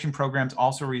environmental protection programs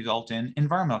also result in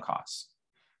environmental costs.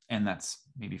 And that's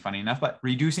maybe funny enough, but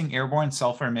reducing airborne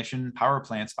sulfur emission power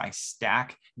plants by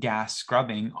stack gas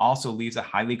scrubbing also leaves a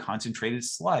highly concentrated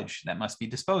sludge that must be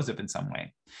disposed of in some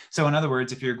way. So in other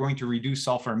words, if you're going to reduce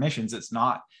sulfur emissions, it's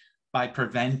not by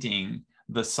preventing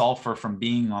the sulfur from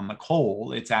being on the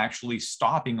coal, it's actually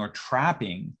stopping or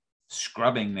trapping,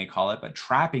 scrubbing they call it, but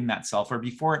trapping that sulfur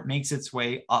before it makes its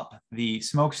way up the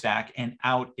smokestack and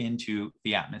out into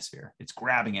the atmosphere. It's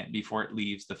grabbing it before it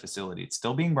leaves the facility. It's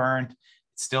still being burned,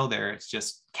 it's still there, it's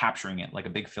just capturing it like a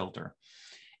big filter.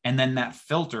 And then that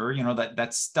filter,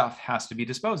 that stuff has to be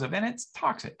disposed of, and it's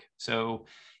toxic. So,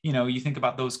 you think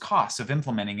about those costs of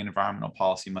implementing an environmental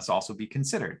policy must also be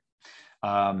considered.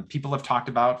 People have talked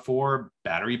about for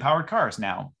battery powered cars.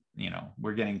 Now,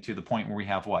 we're getting to the point where we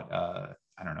have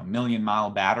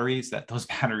million-mile batteries, that those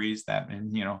batteries that,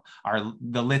 are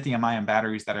the lithium-ion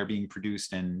batteries that are being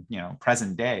produced in,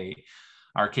 present day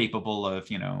are capable of,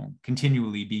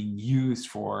 continually being used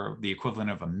for the equivalent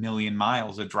of 1 million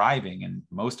miles of driving. And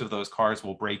most of those cars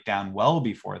will break down well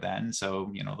before then.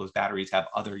 So, those batteries have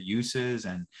other uses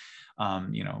and,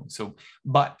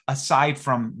 but aside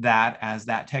from that, as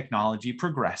that technology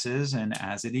progresses and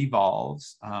as it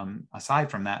evolves, aside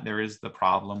from that, there is the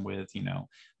problem with,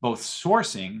 both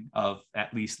sourcing of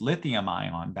at least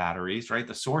lithium-ion batteries, right?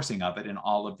 The sourcing of it and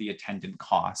all of the attendant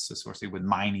costs associated with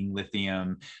mining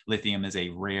lithium. Lithium is a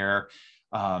rare,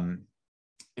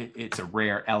 it's a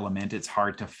rare element. It's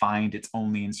hard to find. It's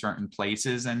only in certain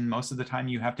places. And most of the time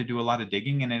you have to do a lot of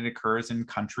digging, and it occurs in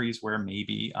countries where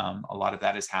maybe a lot of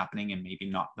that is happening and maybe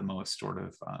not the most sort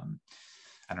of,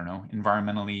 I don't know,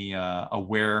 environmentally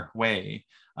aware way.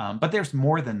 But there's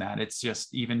more than that. It's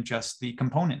just even just the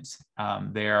components.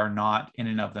 They are not in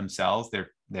and of themselves.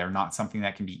 They're not something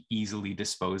that can be easily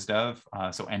disposed of.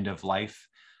 So end of life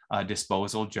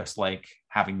disposal, just like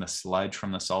having the sludge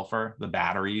from the sulfur, the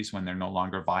batteries, when they're no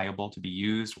longer viable to be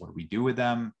used. What do we do with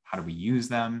them? How do we use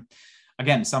them?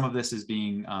 Again, some of this is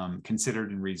being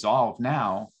considered and resolved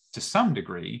now to some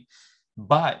degree,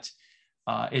 but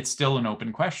it's still an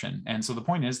open question. And so the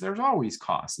point is, there's always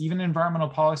costs. Even environmental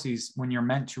policies, when you're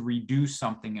meant to reduce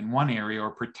something in one area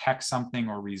or protect something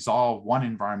or resolve one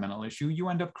environmental issue, you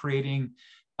end up creating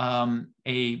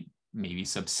a maybe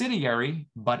subsidiary,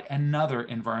 but another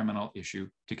environmental issue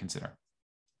to consider.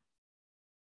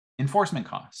 Enforcement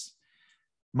costs.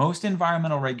 Most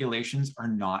environmental regulations are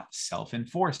not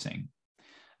self-enforcing.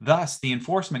 Thus, the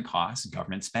enforcement costs,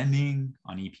 government spending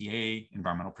on EPA,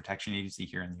 Environmental Protection Agency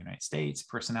here in the United States,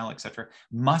 personnel, et cetera,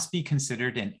 must be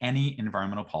considered in any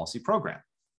environmental policy program.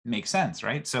 Makes sense,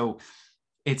 right? So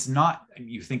it's not,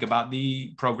 you think about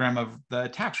the program of the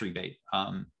tax rebate,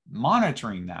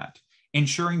 monitoring that,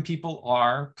 ensuring people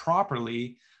are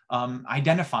properly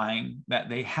identifying that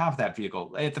they have that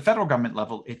vehicle. At the federal government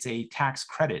level, it's a tax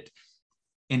credit.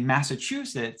 In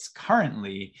Massachusetts,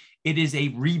 currently, it is a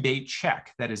rebate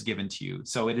check that is given to you.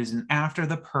 So it is an after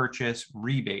the purchase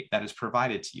rebate that is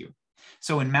provided to you.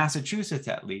 So in Massachusetts,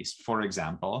 at least, for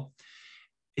example,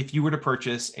 if you were to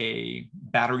purchase a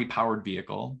battery powered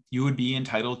vehicle, you would be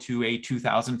entitled to a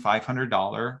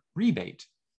 $2,500 rebate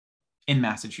in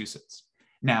Massachusetts.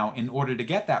 Now, in order to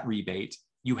get that rebate,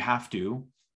 you have to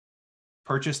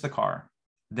purchase the car.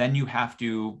 Then you have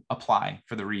to apply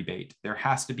for the rebate. There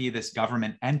has to be this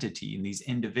government entity and these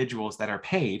individuals that are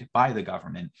paid by the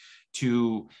government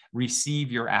to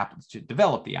receive your app, to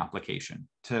develop the application,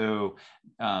 to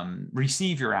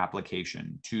receive your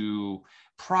application, to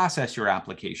process your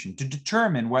application, to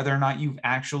determine whether or not you've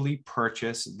actually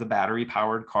purchased the battery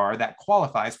powered car that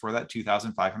qualifies for that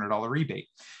 $2,500 rebate,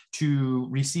 to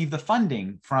receive the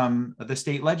funding from the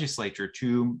state legislature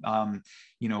to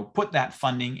put that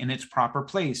funding in its proper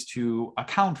place, to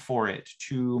account for it,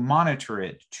 to monitor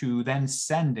it, to then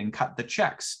send and cut the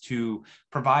checks, to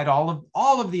provide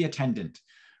all of the attendant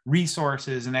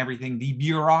resources and everything, the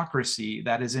bureaucracy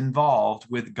that is involved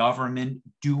with government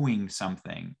doing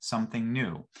something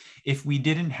new. If we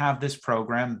didn't have this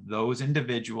program, those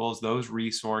individuals, those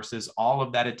resources, all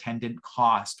of that attendant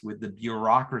cost with the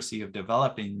bureaucracy of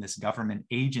developing this government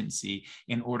agency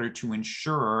in order to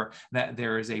ensure that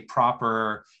there is a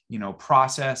proper,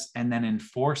 process and then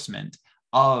enforcement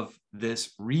of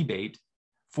this rebate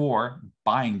for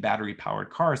buying battery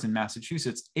powered cars in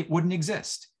Massachusetts, it wouldn't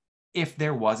exist if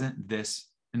there wasn't this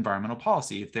environmental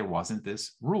policy, if there wasn't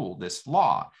this rule, this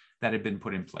law that had been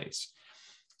put in place.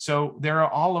 So there are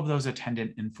all of those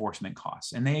attendant enforcement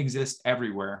costs, and they exist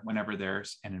everywhere whenever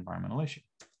there's an environmental issue.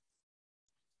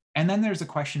 And then there's a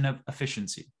question of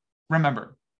efficiency.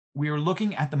 Remember, we are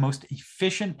looking at the most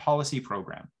efficient policy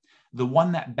program, the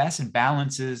one that best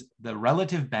balances the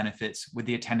relative benefits with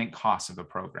the attendant costs of a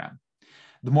program.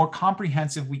 The more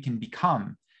comprehensive we can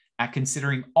become at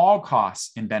considering all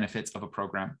costs and benefits of a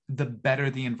program, the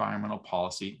better the environmental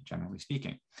policy, generally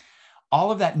speaking.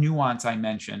 All of that nuance I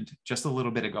mentioned just a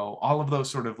little bit ago, all of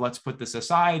those sort of, let's put this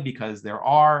aside because there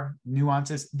are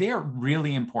nuances, they're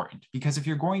really important, because if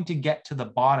you're going to get to the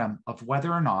bottom of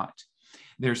whether or not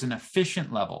there's an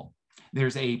efficient level,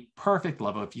 there's a perfect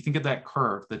level, if you think of that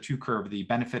curve, the two curve, the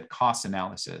benefit cost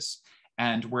analysis,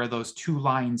 and where those two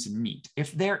lines meet,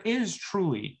 if there is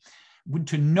truly,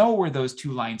 to know where those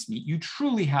two lines meet, you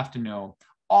truly have to know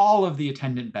all of the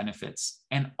attendant benefits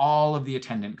and all of the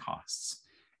attendant costs.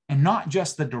 And not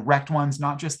just the direct ones,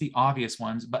 not just the obvious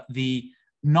ones, but the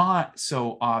not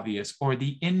so obvious or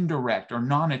the indirect or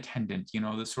non-attendant,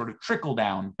 the sort of trickle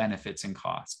down benefits and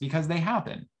costs, because they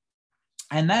happen.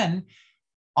 And then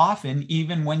often,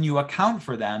 even when you account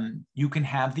for them, you can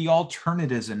have the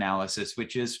alternatives analysis,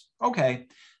 which is, okay,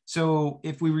 so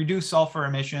if we reduce sulfur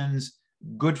emissions,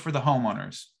 good for the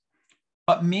homeowners.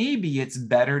 But maybe it's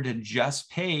better to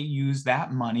just use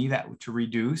that money to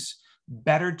reduce,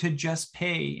 better to just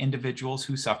pay individuals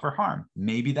who suffer harm.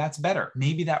 Maybe that's better.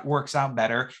 Maybe that works out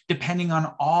better, depending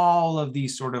on all of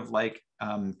these sort of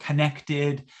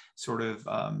connected sort of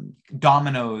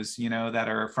dominoes, that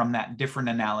are from that different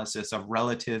analysis of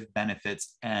relative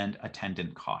benefits and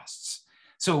attendant costs.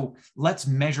 So let's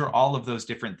measure all of those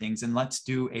different things and let's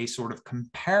do a sort of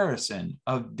comparison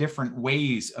of different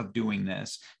ways of doing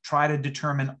this. Try to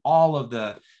determine all of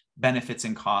the benefits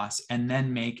and costs and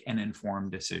then make an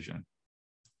informed decision.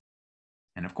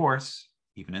 And of course,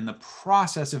 even in the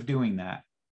process of doing that,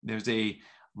 there's a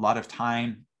a lot of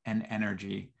time and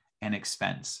energy and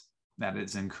expense that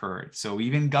is incurred. So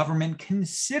even government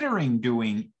considering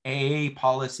doing A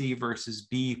policy versus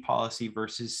B policy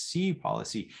versus C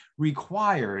policy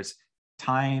requires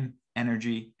time,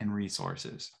 energy, and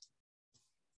resources.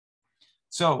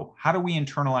 So how do we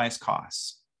internalize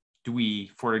costs? Do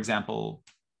we, for example,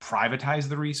 privatize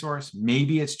the resource?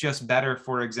 Maybe it's just better,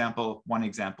 for example, one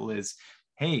example is,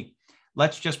 hey,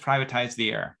 let's just privatize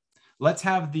the air. Let's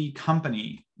have the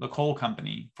company, the coal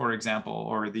company, for example,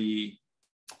 or the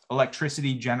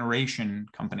electricity generation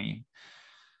company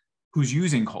who's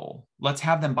using coal. Let's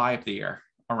have them buy up the air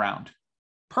around.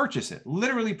 Purchase it,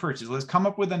 literally purchase. Let's come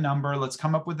up with a number. Let's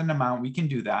come up with an amount. We can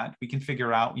do that. We can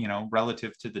figure out,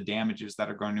 relative to the damages that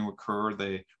are going to occur,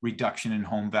 the reduction in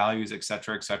home values, et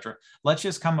cetera, et cetera. Let's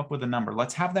just come up with a number.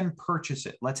 Let's have them purchase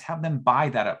it. Let's have them buy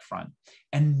that up front.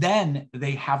 And then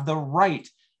they have the right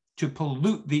to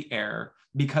pollute the air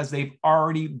because they've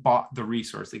already bought the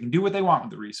resource. They can do what they want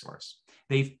with the resource.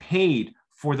 They've paid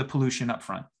for the pollution up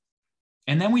front.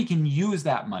 And then we can use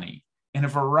that money in a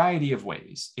variety of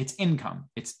ways. It's income,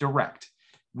 it's direct.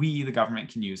 We, the government,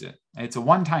 can use it. It's a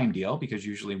one-time deal because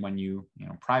usually when you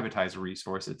privatize a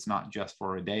resource, it's not just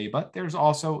for a day, but there's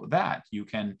also that.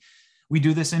 We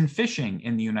do this in fishing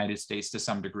in the United States to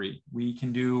some degree. We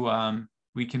can do,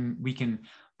 we can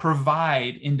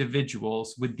provide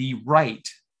individuals with the right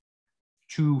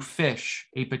to fish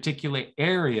a particular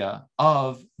area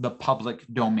of the public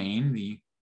domain.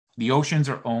 The oceans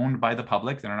are owned by the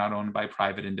public. They're not owned by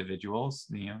private individuals.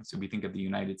 So we think of the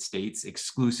United States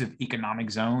exclusive economic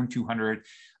zone, 200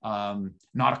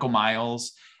 nautical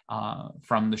miles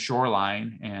from the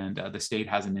shoreline, and the state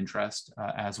has an interest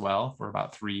as well for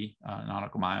about 3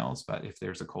 nautical miles. But if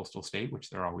there's a coastal state, which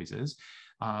there always is,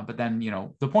 but then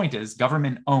the point is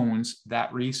government owns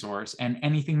that resource and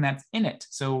anything that's in it.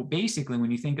 So basically,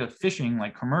 when you think of fishing,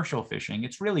 like commercial fishing,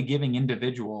 it's really giving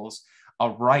individuals a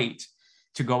right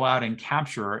to go out and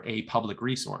capture a public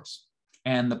resource.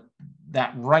 And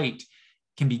that right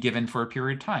can be given for a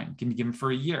period of time, can be given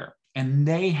for a year. And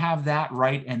they have that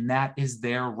right, and that is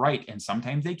their right. And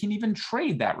sometimes they can even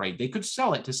trade that right. They could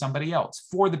sell it to somebody else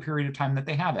for the period of time that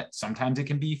they have it. Sometimes it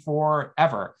can be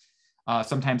forever.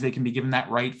 Sometimes they can be given that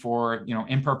right for,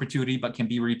 in perpetuity, but can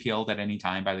be repealed at any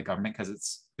time by the government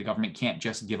because the government can't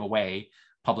just give away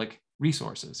public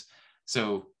resources.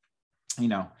 So,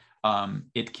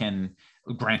 it can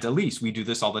grant a lease. We do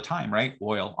this all the time, right?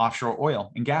 Offshore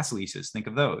oil and gas leases. Think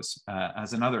of those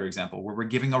as another example where we're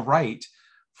giving a right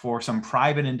for some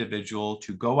private individual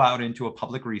to go out into a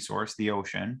public resource, the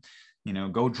ocean,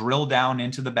 go drill down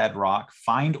into the bedrock,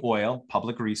 find oil,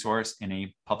 public resource in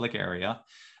a public area,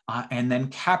 and then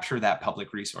capture that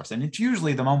public resource. And it's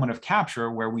usually the moment of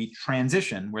capture where we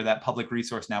transition, where that public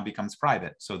resource now becomes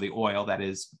private. So the oil that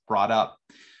is brought up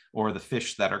or the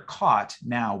fish that are caught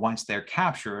now, once they're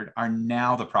captured, are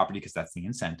now the property because that's the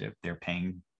incentive. They're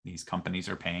paying, these companies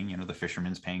are paying, the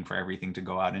fishermen's paying for everything to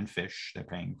go out and fish. They're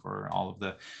paying for all of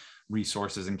the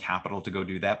resources and capital to go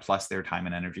do that, plus their time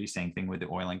and energy. Same thing with the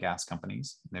oil and gas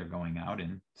companies. They're going out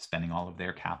and spending all of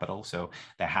their capital. So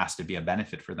there has to be a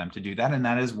benefit for them to do that. And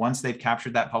that is once they've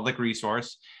captured that public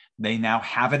resource, they now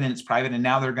have it and it's private. And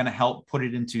now they're going to help put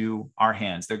it into our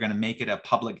hands. They're going to make it a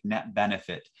public net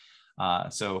benefit.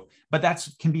 But that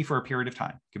can be for a period of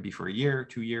time. It could be for a year,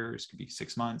 2 years, could be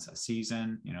 6 months, a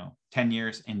season, 10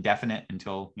 years, indefinite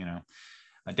until,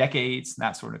 decades,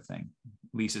 that sort of thing.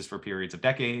 Leases for periods of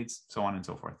decades, so on and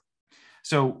so forth.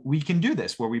 So we can do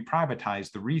this where we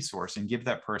privatize the resource and give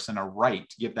that person a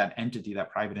right, give that entity,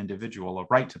 that private individual, a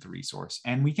right to the resource.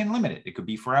 And we can limit it. It could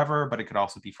be forever, but it could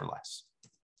also be for less.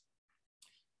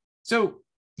 So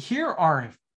here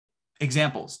are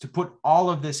examples to put all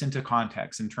of this into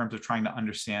context in terms of trying to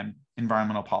understand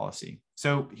environmental policy.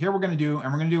 So here we're going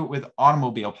to do it with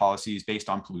automobile policies based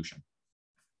on pollution.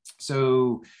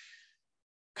 So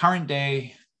current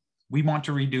day, we want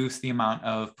to reduce the amount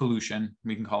of pollution.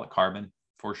 We can call it carbon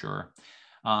for sure.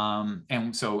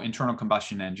 And so internal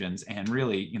combustion engines and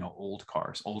really, old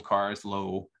cars,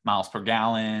 low miles per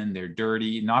gallon, they're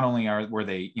dirty. Not only were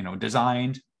they,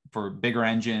 designed for bigger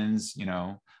engines,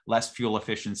 less fuel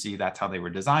efficiency, that's how they were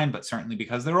designed, but certainly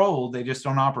because they're old, they just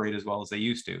don't operate as well as they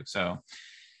used to. So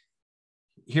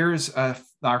here's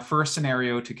our first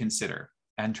scenario to consider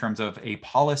in terms of a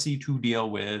policy to deal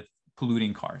with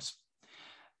polluting cars.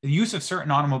 The use of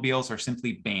certain automobiles are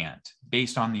simply banned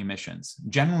based on the emissions,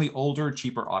 generally older,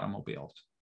 cheaper automobiles.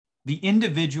 The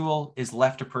individual is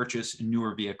left to purchase a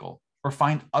newer vehicle or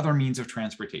find other means of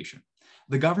transportation.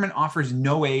 The government offers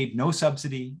no aid, no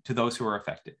subsidy to those who are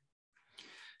affected.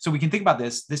 So we can think about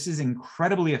this. This is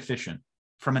incredibly efficient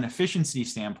from an efficiency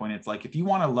standpoint, it's like if you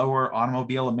want to lower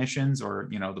automobile emissions or,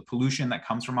 you know, the pollution that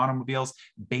comes from automobiles,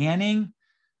 banning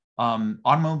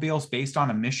automobiles based on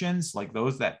emissions, like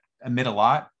those that emit a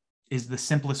lot, is the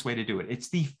simplest way to do it. It's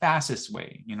the fastest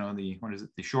way. You know, the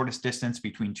shortest distance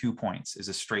between 2 points is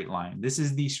a straight line. This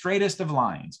is the straightest of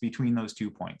lines between those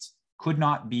 2 points. Could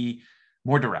not be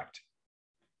more direct.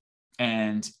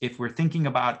 And if we're thinking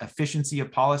about efficiency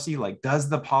of policy, like does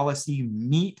the policy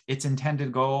meet its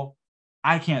intended goal?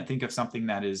 I can't think of something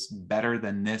that is better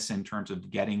than this in terms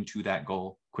of getting to that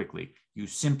goal quickly. You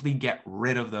simply get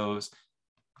rid of those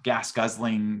gas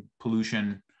guzzling,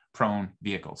 pollution prone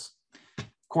vehicles.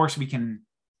 Of course, we can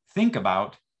think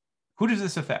about who does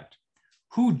this affect?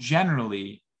 Who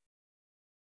generally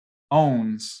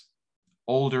owns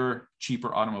older,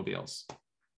 cheaper automobiles?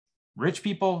 Rich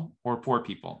people or poor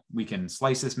people? We can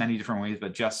slice this many different ways,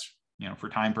 but just, you know, for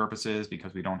time purposes,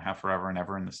 because we don't have forever and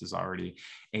ever, and this is already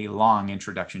a long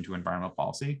introduction to environmental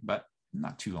policy, but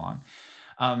not too long.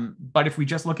 But if we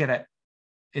just look at it,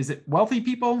 is it wealthy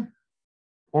people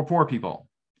or poor people?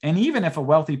 And even if a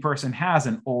wealthy person has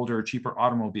an older, cheaper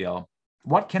automobile,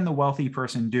 what can the wealthy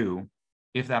person do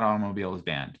if that automobile is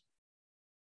banned?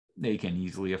 They can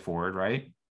easily afford,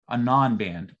 right, a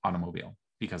non-banned automobile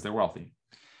because they're wealthy.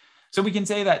 So we can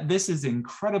say that this is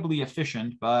incredibly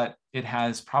efficient, but it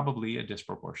has probably a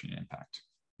disproportionate impact.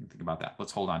 Think about that.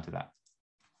 Let's hold on to that.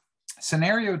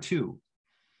 Scenario 2,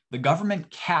 the government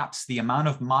caps the amount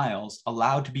of miles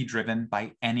allowed to be driven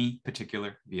by any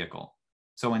particular vehicle.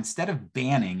 So instead of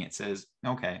banning, it says,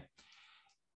 okay,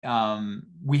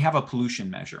 we have a pollution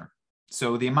measure.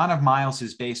 So the amount of miles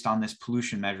is based on this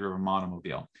pollution measure of an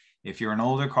automobile. If you're an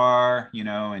older car, you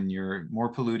know, and you're more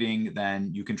polluting,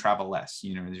 then you can travel less,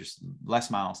 you know, there's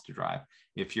less miles to drive.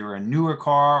 If you're a newer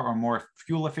car or more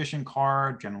fuel efficient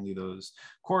car, generally those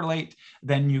correlate,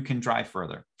 then you can drive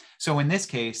further. So in this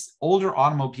case, older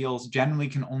automobiles generally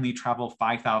can only travel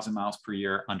 5,000 miles per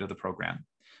year under the program.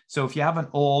 So if you have an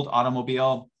old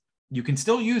automobile, you can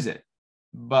still use it,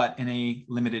 but in a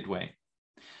limited way.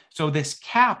 So this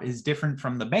cap is different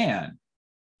from the ban.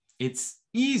 It's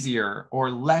easier or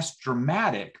less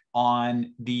dramatic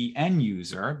on the end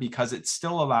user because it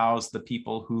still allows the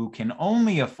people who can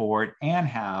only afford and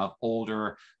have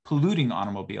older polluting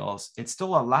automobiles, it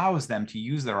still allows them to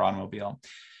use their automobile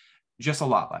just a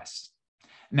lot less.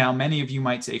 Now, many of you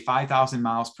might say 5,000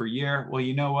 miles per year. Well,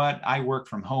 you know what? I work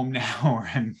from home now, or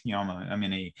I'm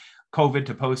in a COVID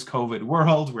to post-COVID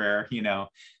world where,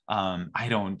 I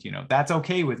don't, that's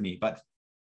okay with me. But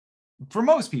for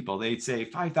most people, they'd say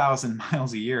 5,000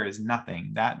 miles a year is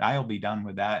nothing. That I'll be done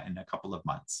with that in a couple of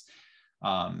months.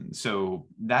 So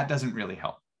that doesn't really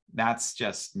help. That's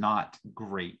just not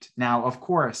great. Now, of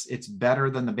course, it's better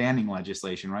than the banning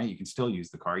legislation, right? You can still use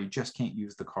the car. You just can't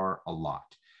use the car a lot.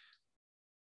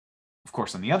 Of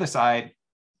course, on the other side,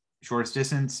 shortest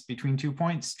distance between 2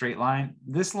 points, straight line.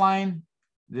 This line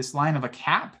of a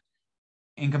cap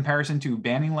in comparison to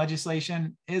banning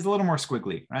legislation is a little more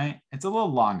squiggly, right? It's a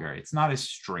little longer. It's not as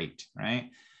straight, right,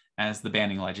 as the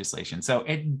banning legislation. So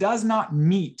it does not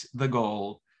meet the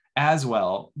goal as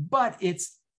well, but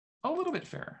it's a little bit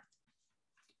fairer.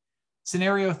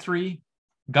 Scenario 3,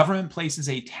 government places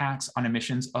a tax on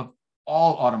emissions of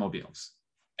all automobiles.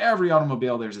 Every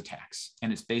automobile, there's a tax,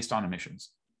 and it's based on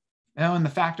emissions. Now, and the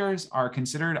factors are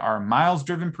considered are miles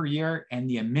driven per year and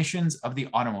the emissions of the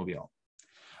automobile.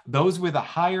 Those with a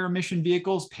higher emission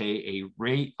vehicles pay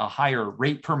a higher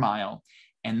rate per mile,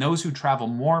 and those who travel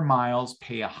more miles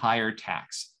pay a higher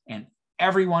tax, and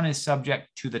everyone is subject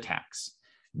to the tax.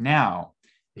 Now,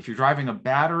 if you're driving a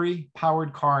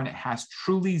battery-powered car and it has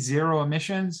truly zero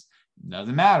emissions,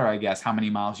 doesn't matter, I guess, how many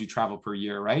miles you travel per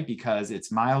year, right? Because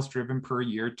it's miles driven per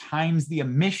year times the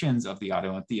emissions of the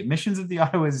auto. If the emissions of the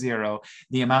auto is zero,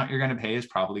 the amount you're going to pay is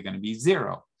probably going to be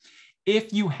zero.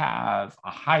 If you have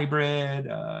a hybrid,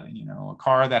 a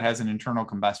car that has an internal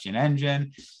combustion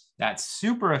engine that's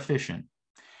super efficient,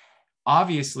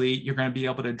 obviously you're going to be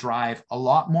able to drive a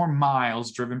lot more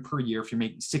miles driven per year if you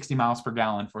make 60 miles per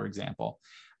gallon, for example,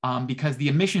 because the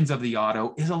emissions of the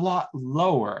auto is a lot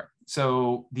lower.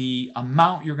 So the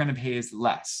amount you're going to pay is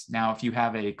less. Now, if you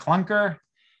have a clunker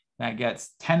that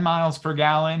gets 10 miles per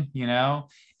gallon,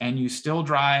 and you still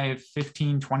drive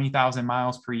 15, 20,000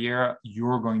 miles per year,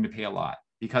 you're going to pay a lot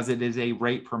because it is a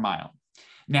rate per mile.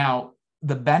 Now,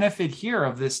 the benefit here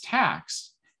of this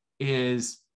tax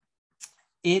is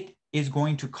it is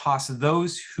going to cost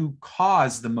those who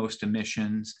cause the most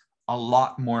emissions a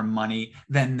lot more money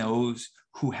than those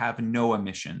who have no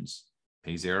emissions,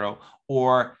 pay zero,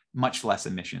 or much less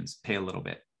emissions, pay a little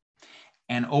bit.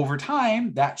 And over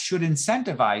time, that should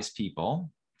incentivize people,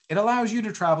 It allows you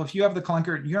to travel. If you have the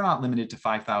clunker, you're not limited to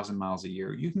 5,000 miles a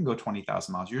year. You can go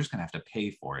 20,000 miles. You're just going to have to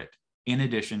pay for it in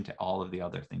addition to all of the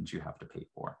other things you have to pay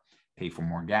for. Pay for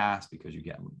more gas because you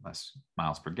get less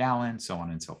miles per gallon, so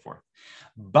on and so forth.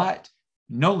 But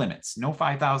no limits, no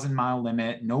 5,000 mile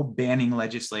limit, no banning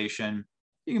legislation.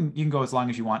 You can go as long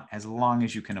as you want, as long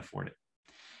as you can afford it.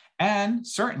 And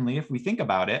certainly, if we think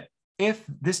about it, if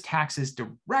this tax is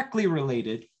directly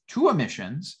related to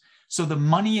emissions, so the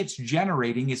money it's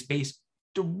generating is based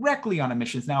directly on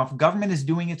emissions. Now, if government is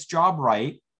doing its job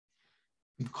right,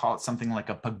 we call it something like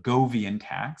a Pagovian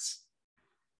tax.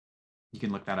 You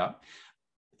can look that up.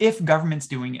 If government's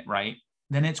doing it right,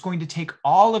 then it's going to take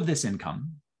all of this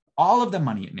income, all of the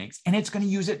money it makes, and it's going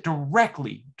to use it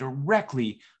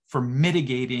directly for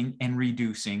mitigating and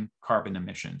reducing carbon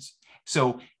emissions.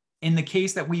 So in the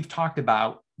case that we've talked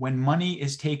about, when money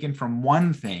is taken from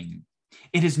one thing,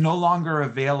 it is no longer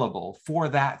available for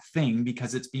that thing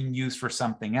because it's being used for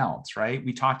something else, right?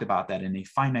 We talked about that in a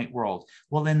finite world.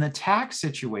 Well, in the tax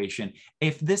situation,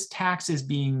 if this tax is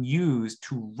being used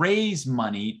to raise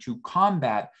money to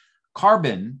combat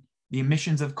carbon, the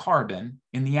emissions of carbon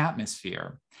in the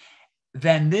atmosphere,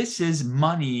 then this is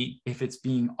money, if it's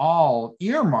being all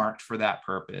earmarked for that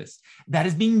purpose, that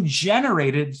is being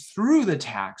generated through the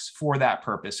tax for that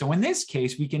purpose. So in this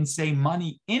case, we can say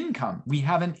money income. We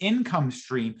have an income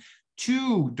stream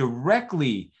to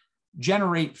directly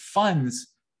generate funds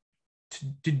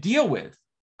to deal with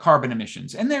carbon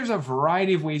emissions. And there's a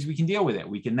variety of ways we can deal with it.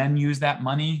 We can then use that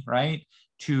money, right,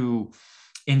 to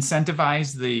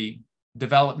incentivize the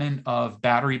development of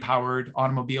battery-powered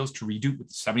automobiles to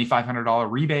reduce $7,500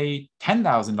 rebate,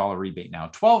 $10,000 rebate now,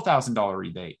 $12,000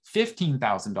 rebate,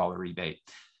 $15,000 rebate.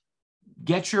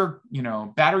 Get your,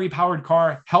 battery-powered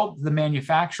car, help the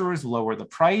manufacturers lower the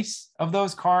price of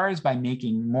those cars by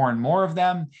making more and more of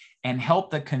them, and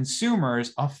help the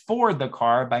consumers afford the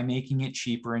car by making it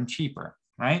cheaper and cheaper,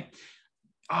 right?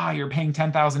 You're paying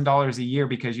 $10,000 a year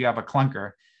because you have a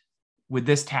clunker. With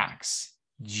this tax,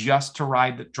 just to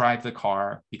drive the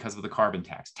car because of the carbon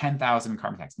tax, $10,000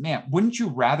 carbon tax. Man, wouldn't you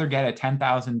rather get a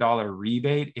 $10,000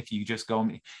 rebate if you just go,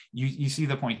 you see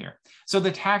the point here. So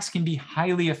the tax can be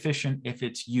highly efficient if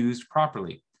it's used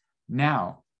properly.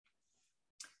 Now,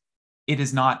 it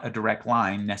is not a direct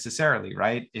line necessarily,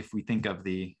 right? If we think of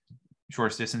the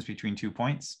shortest distance between 2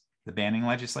 points, the banning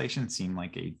legislation seemed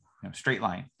like a straight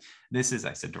line. This is,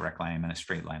 I said direct line, I meant a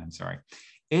straight line, I'm sorry.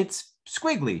 It's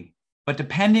squiggly. But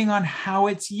depending on how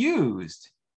it's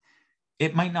used,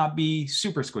 it might not be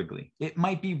super squiggly. It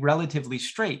might be relatively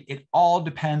straight. It all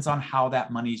depends on how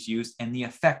that money is used and the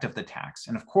effect of the tax.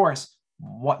 And of course,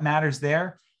 what matters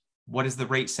there? What is the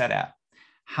rate set at?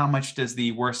 How much does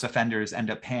the worst offenders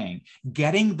end up paying?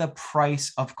 Getting the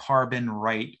price of carbon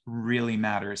right really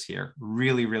matters here,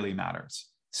 really, really matters.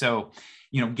 So,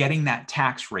 getting that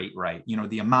tax rate right,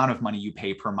 the amount of money you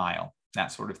pay per mile, that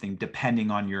sort of thing,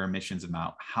 depending on your emissions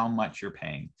amount, how much you're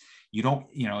paying. You don't,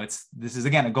 this is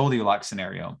again a Goldilocks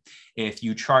scenario. If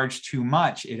you charge too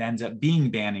much, it ends up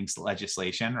being banning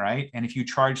legislation, right? And if you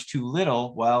charge too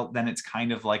little, well, then it's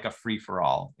kind of like a free for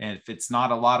all. And if it's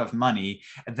not a lot of money,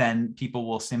 then people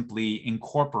will simply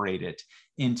incorporate it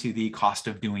into the cost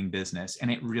of doing business,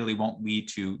 and it really won't lead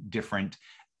to different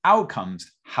outcomes.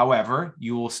 However,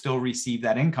 you will still receive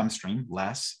that income stream,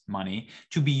 less money,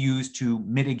 to be used to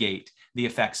mitigate the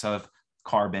effects of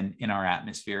carbon in our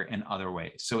atmosphere in other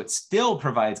ways. So it still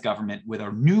provides government with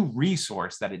a new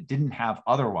resource that it didn't have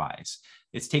otherwise.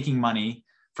 It's taking money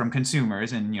from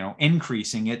consumers and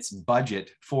increasing its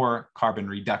budget for carbon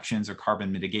reductions or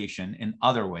carbon mitigation in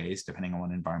other ways, depending on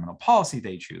what environmental policy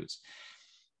they choose.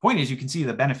 Point is, you can see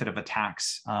the benefit of a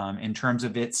tax in terms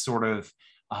of its sort of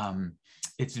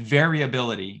its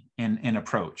variability in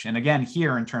approach. And again,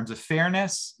 here in terms of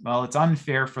fairness, well, it's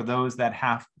unfair for those that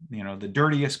have, the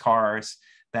dirtiest cars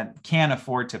that can't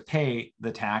afford to pay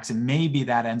the tax. And maybe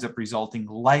that ends up resulting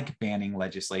like banning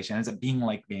legislation, ends up being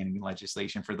like banning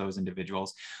legislation for those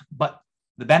individuals. But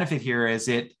the benefit here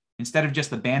is instead of just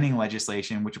the banning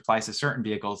legislation, which applies to certain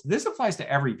vehicles, this applies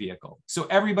to every vehicle. So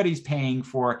everybody's paying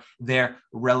for their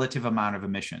relative amount of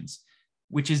emissions,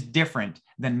 which is different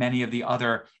than many of the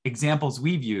other examples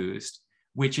we've used,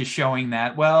 which is showing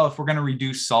that, well, if we're going to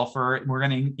reduce sulfur, we're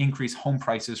going to increase home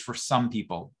prices for some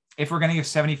people. If we're going to give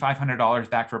 $7,500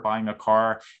 back for buying a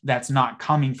car, that's not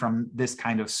coming from this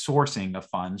kind of sourcing of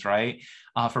funds, right?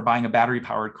 For buying a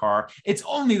battery-powered car, it's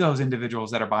only those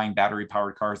individuals that are buying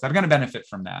battery-powered cars that are going to benefit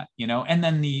from that, and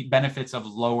then the benefits of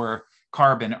lower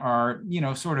carbon are,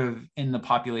 sort of in the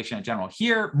population in general.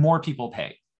 Here, more people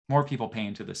pay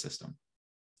into the system.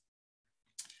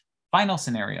 Final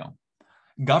scenario,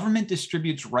 Government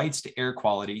distributes rights to air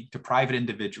quality to private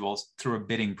individuals through a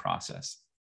bidding process.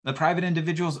 The private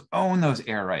individuals own those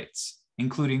air rights,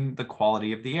 including the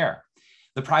quality of the air.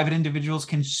 The private individuals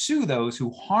can sue those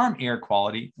who harm air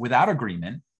quality without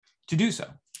agreement to do so.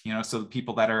 So the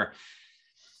people that are,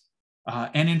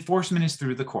 and enforcement is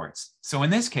through the courts. So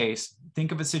in this case,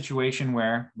 think of a situation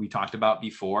where we talked about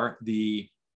before, the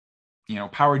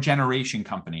power generation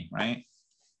company, right?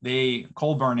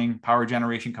 Coal burning power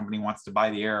generation company wants to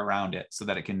buy the air around it so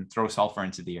that it can throw sulfur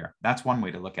into the air. That's one way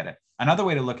to look at it. Another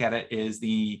way to look at it is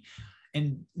the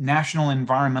National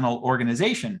Environmental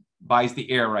Organization buys the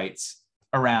air rights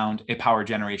around a power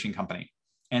generation company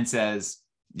and says,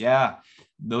 yeah,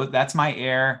 that's my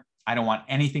air. I don't want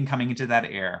anything coming into that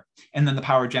air. And then the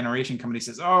power generation company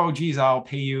says, oh, geez, I'll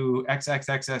pay you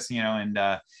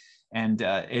XXXS, and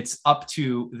it's up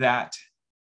to that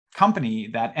company,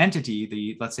 that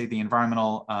entity, let's say the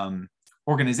environmental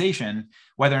organization,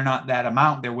 whether or not that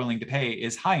amount they're willing to pay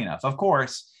is high enough. Of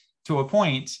course, to a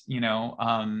point,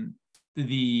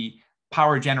 the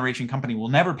power generation company will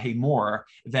never pay more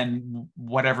than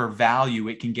whatever value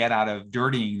it can get out of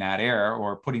dirtying that air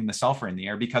or putting the sulfur in the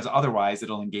air, because otherwise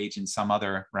it'll engage in some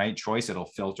other choice. It'll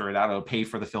filter it out. It'll pay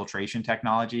for the filtration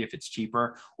technology if it's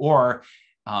cheaper, or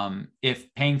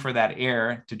if paying for that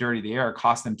air to dirty the air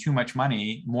costs them too much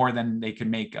money, more than they can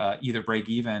make either break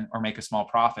even or make a small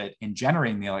profit in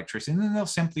generating the electricity, and then they'll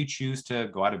simply choose to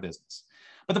go out of business.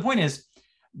 But the point is,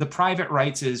 the private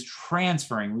rights is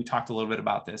transferring, we talked a little bit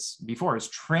about this before, is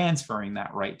transferring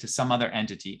that right to some other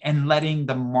entity and letting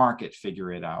the market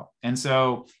figure it out. And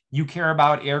so you care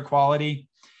about air quality,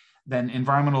 then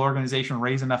environmental organization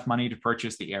raise enough money to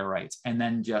purchase the air rights and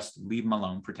then just leave them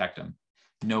alone, protect them.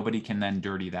 Nobody can then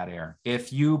dirty that air.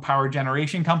 If you, power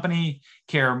generation company,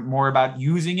 care more about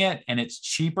using it and it's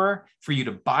cheaper for you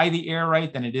to buy the air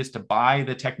right than it is to buy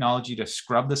the technology to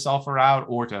scrub the sulfur out,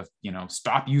 or to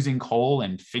stop using coal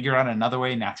and figure out another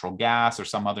way, natural gas or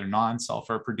some other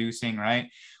non-sulfur producing, right?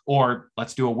 Or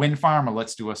let's do a wind farm, or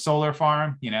let's do a solar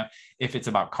farm. If it's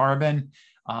about carbon,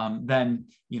 then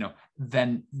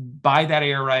buy that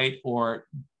air right or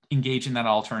engage in that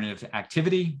alternative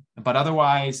activity. But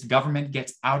otherwise, government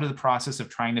gets out of the process of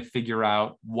trying to figure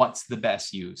out what's the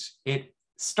best use. It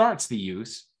starts the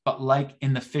use, but like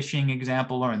in the fishing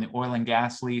example or in the oil and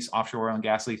gas lease, offshore oil and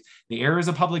gas lease, the air is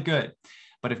a public good.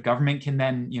 But if government can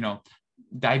then,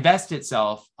 divest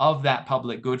itself of that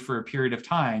public good for a period of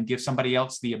time, give somebody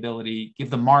else the ability, give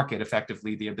the market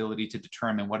effectively the ability to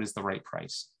determine what is the right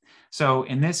price. So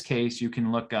in this case, you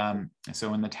can look,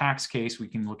 so in the tax case, we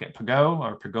can look at PAGO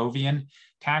or Pagovian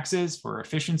taxes for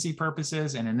efficiency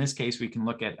purposes. And in this case, we can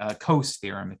look at Coase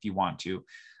theorem if you want to.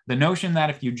 The notion that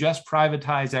if you just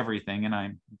privatize everything, and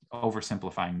I'm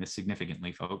oversimplifying this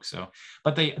significantly, folks.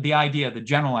 But the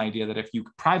general idea that if you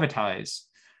privatize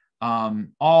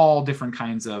all different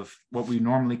kinds of what we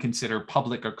normally consider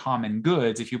public or common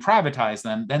goods, if you privatize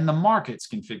them, then the markets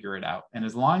can figure it out. And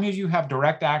as long as you have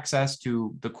direct access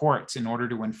to the courts in order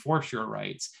to enforce your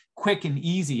rights, quick and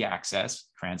easy access,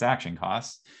 transaction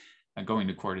costs, going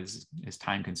to court is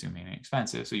time consuming and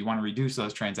expensive. So you want to reduce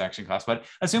those transaction costs, but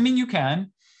assuming you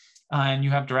can, and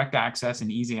you have direct access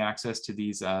and easy access to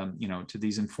these, to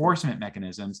these enforcement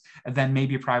mechanisms, then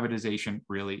maybe privatization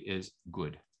really is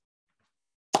good.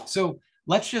 So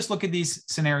let's just look at these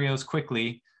scenarios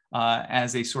quickly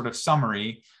as a sort of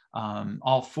summary,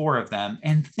 all four of them,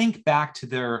 and think back to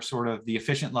their sort of the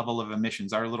efficient level of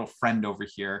emissions, our little friend over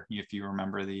here, if you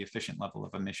remember the efficient level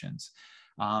of emissions.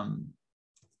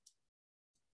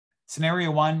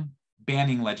 Scenario one,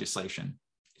 banning legislation.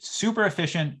 Super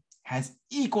efficient, has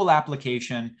equal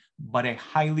application, but a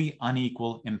highly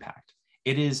unequal impact.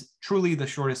 It is truly the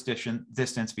shortest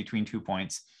distance between 2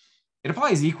 points. It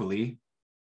applies equally,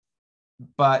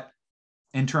 but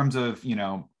in terms of,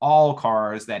 all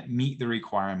cars that meet the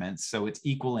requirements, so it's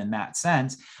equal in that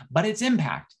sense, but its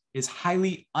impact is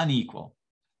highly unequal,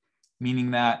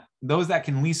 meaning that those that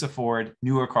can least afford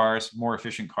newer cars, more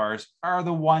efficient cars, are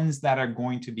the ones that are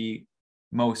going to be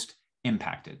most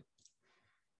impacted.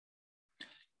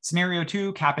 Scenario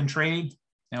two, cap and trade,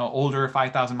 older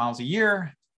 5,000 miles a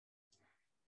year,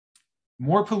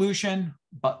 more pollution,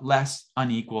 but less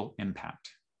unequal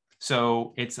impact.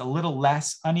 So it's a little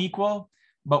less unequal,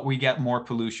 but we get more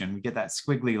pollution. We get that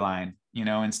squiggly line,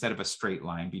 instead of a straight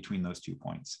line between those 2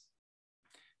 points.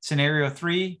 Scenario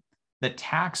three, the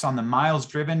tax on the miles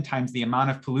driven times the amount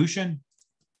of pollution.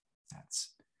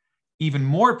 That's even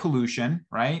more pollution,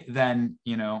 right, than,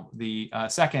 the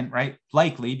second, right,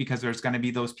 likely, because there's going to be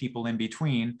those people in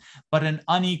between, but an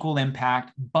unequal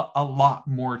impact, but a lot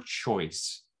more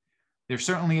choice. There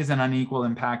certainly is an unequal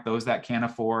impact. Those that can't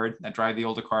afford, that drive the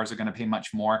older cars, are going to pay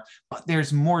much more, but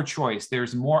there's more choice.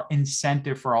 There's more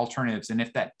incentive for alternatives. And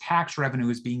if that tax revenue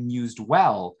is being used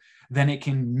well, then it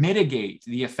can mitigate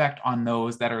the effect on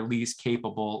those that are least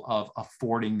capable of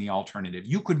affording the alternative.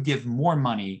 You could give more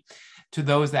money to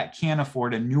those that can't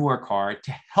afford a newer car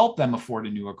to help them afford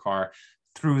a newer car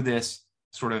through this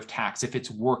sort of tax, if it's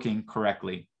working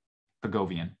correctly.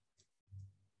 Bogovian.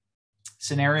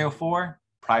 Scenario 4,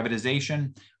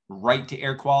 privatization, right to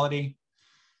air quality.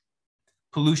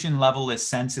 Pollution level is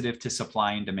sensitive to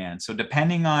supply and demand. So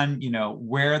depending on,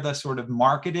 where the sort of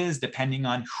market is, depending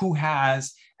on who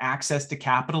has access to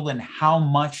capital and how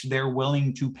much they're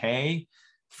willing to pay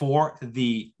for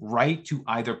the right to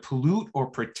either pollute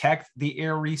or protect the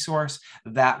air resource,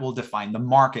 that will define, the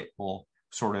market will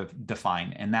sort of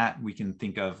define. And that we can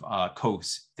think of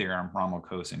Coase theorem,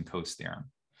 Rommel-Coase and Coase theorem.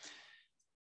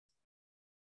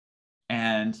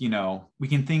 And, we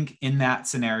can think in that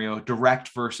scenario, direct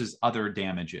versus other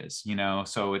damages,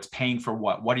 so it's paying for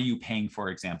what? What are you paying for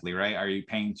exactly, right? Are you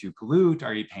paying to pollute?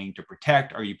 Are you paying to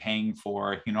protect? Are you paying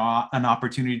for, an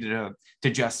opportunity to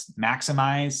just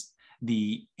maximize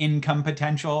the income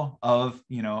potential of,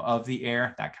 of the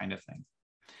air, that kind of thing.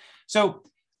 So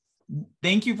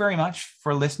thank you very much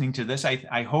for listening to this.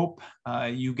 I hope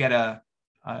you get a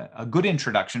good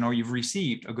introduction, or you've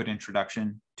received a good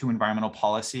introduction to environmental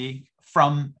policy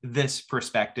from this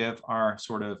perspective, our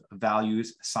sort of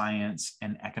values, science,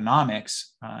 and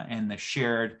economics, and the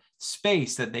shared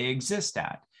space that they exist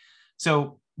at.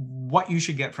 So what you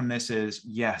should get from this is,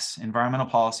 yes, environmental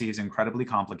policy is incredibly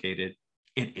complicated.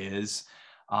 It is,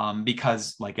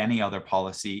 because like any other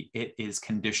policy, it is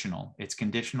conditional. It's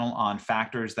conditional on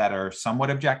factors that are somewhat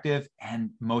objective,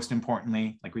 and most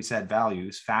importantly, like we said,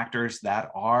 values, factors that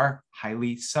are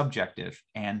highly subjective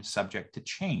and subject to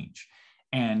change,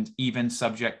 and even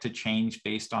subject to change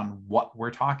based on what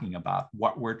we're talking about,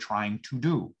 what we're trying to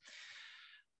do.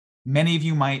 Many of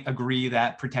you might agree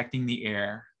that protecting the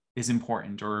air is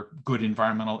important, or good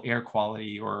environmental air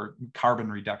quality or carbon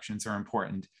reductions are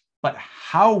important. But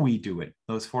how we do it,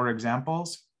 those for example,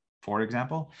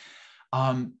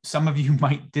 some of you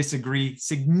might disagree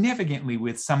significantly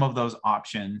with some of those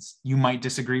options. You might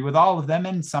disagree with all of them,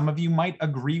 and some of you might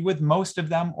agree with most of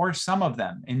them or some of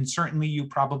them. And certainly you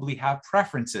probably have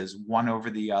preferences, one over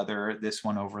the other, this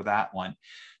one over that one.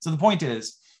 So the point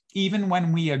is, even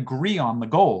when we agree on the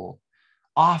goal,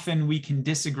 often we can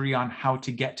disagree on how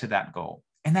to get to that goal.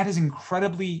 And that is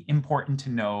incredibly important to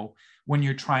know when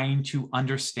you're trying to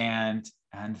understand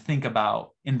and think about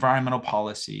environmental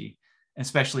policy,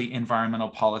 especially environmental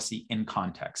policy in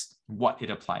context, what it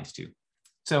applies to.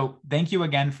 So thank you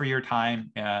again for your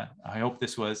time. I hope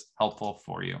this was helpful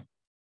for you.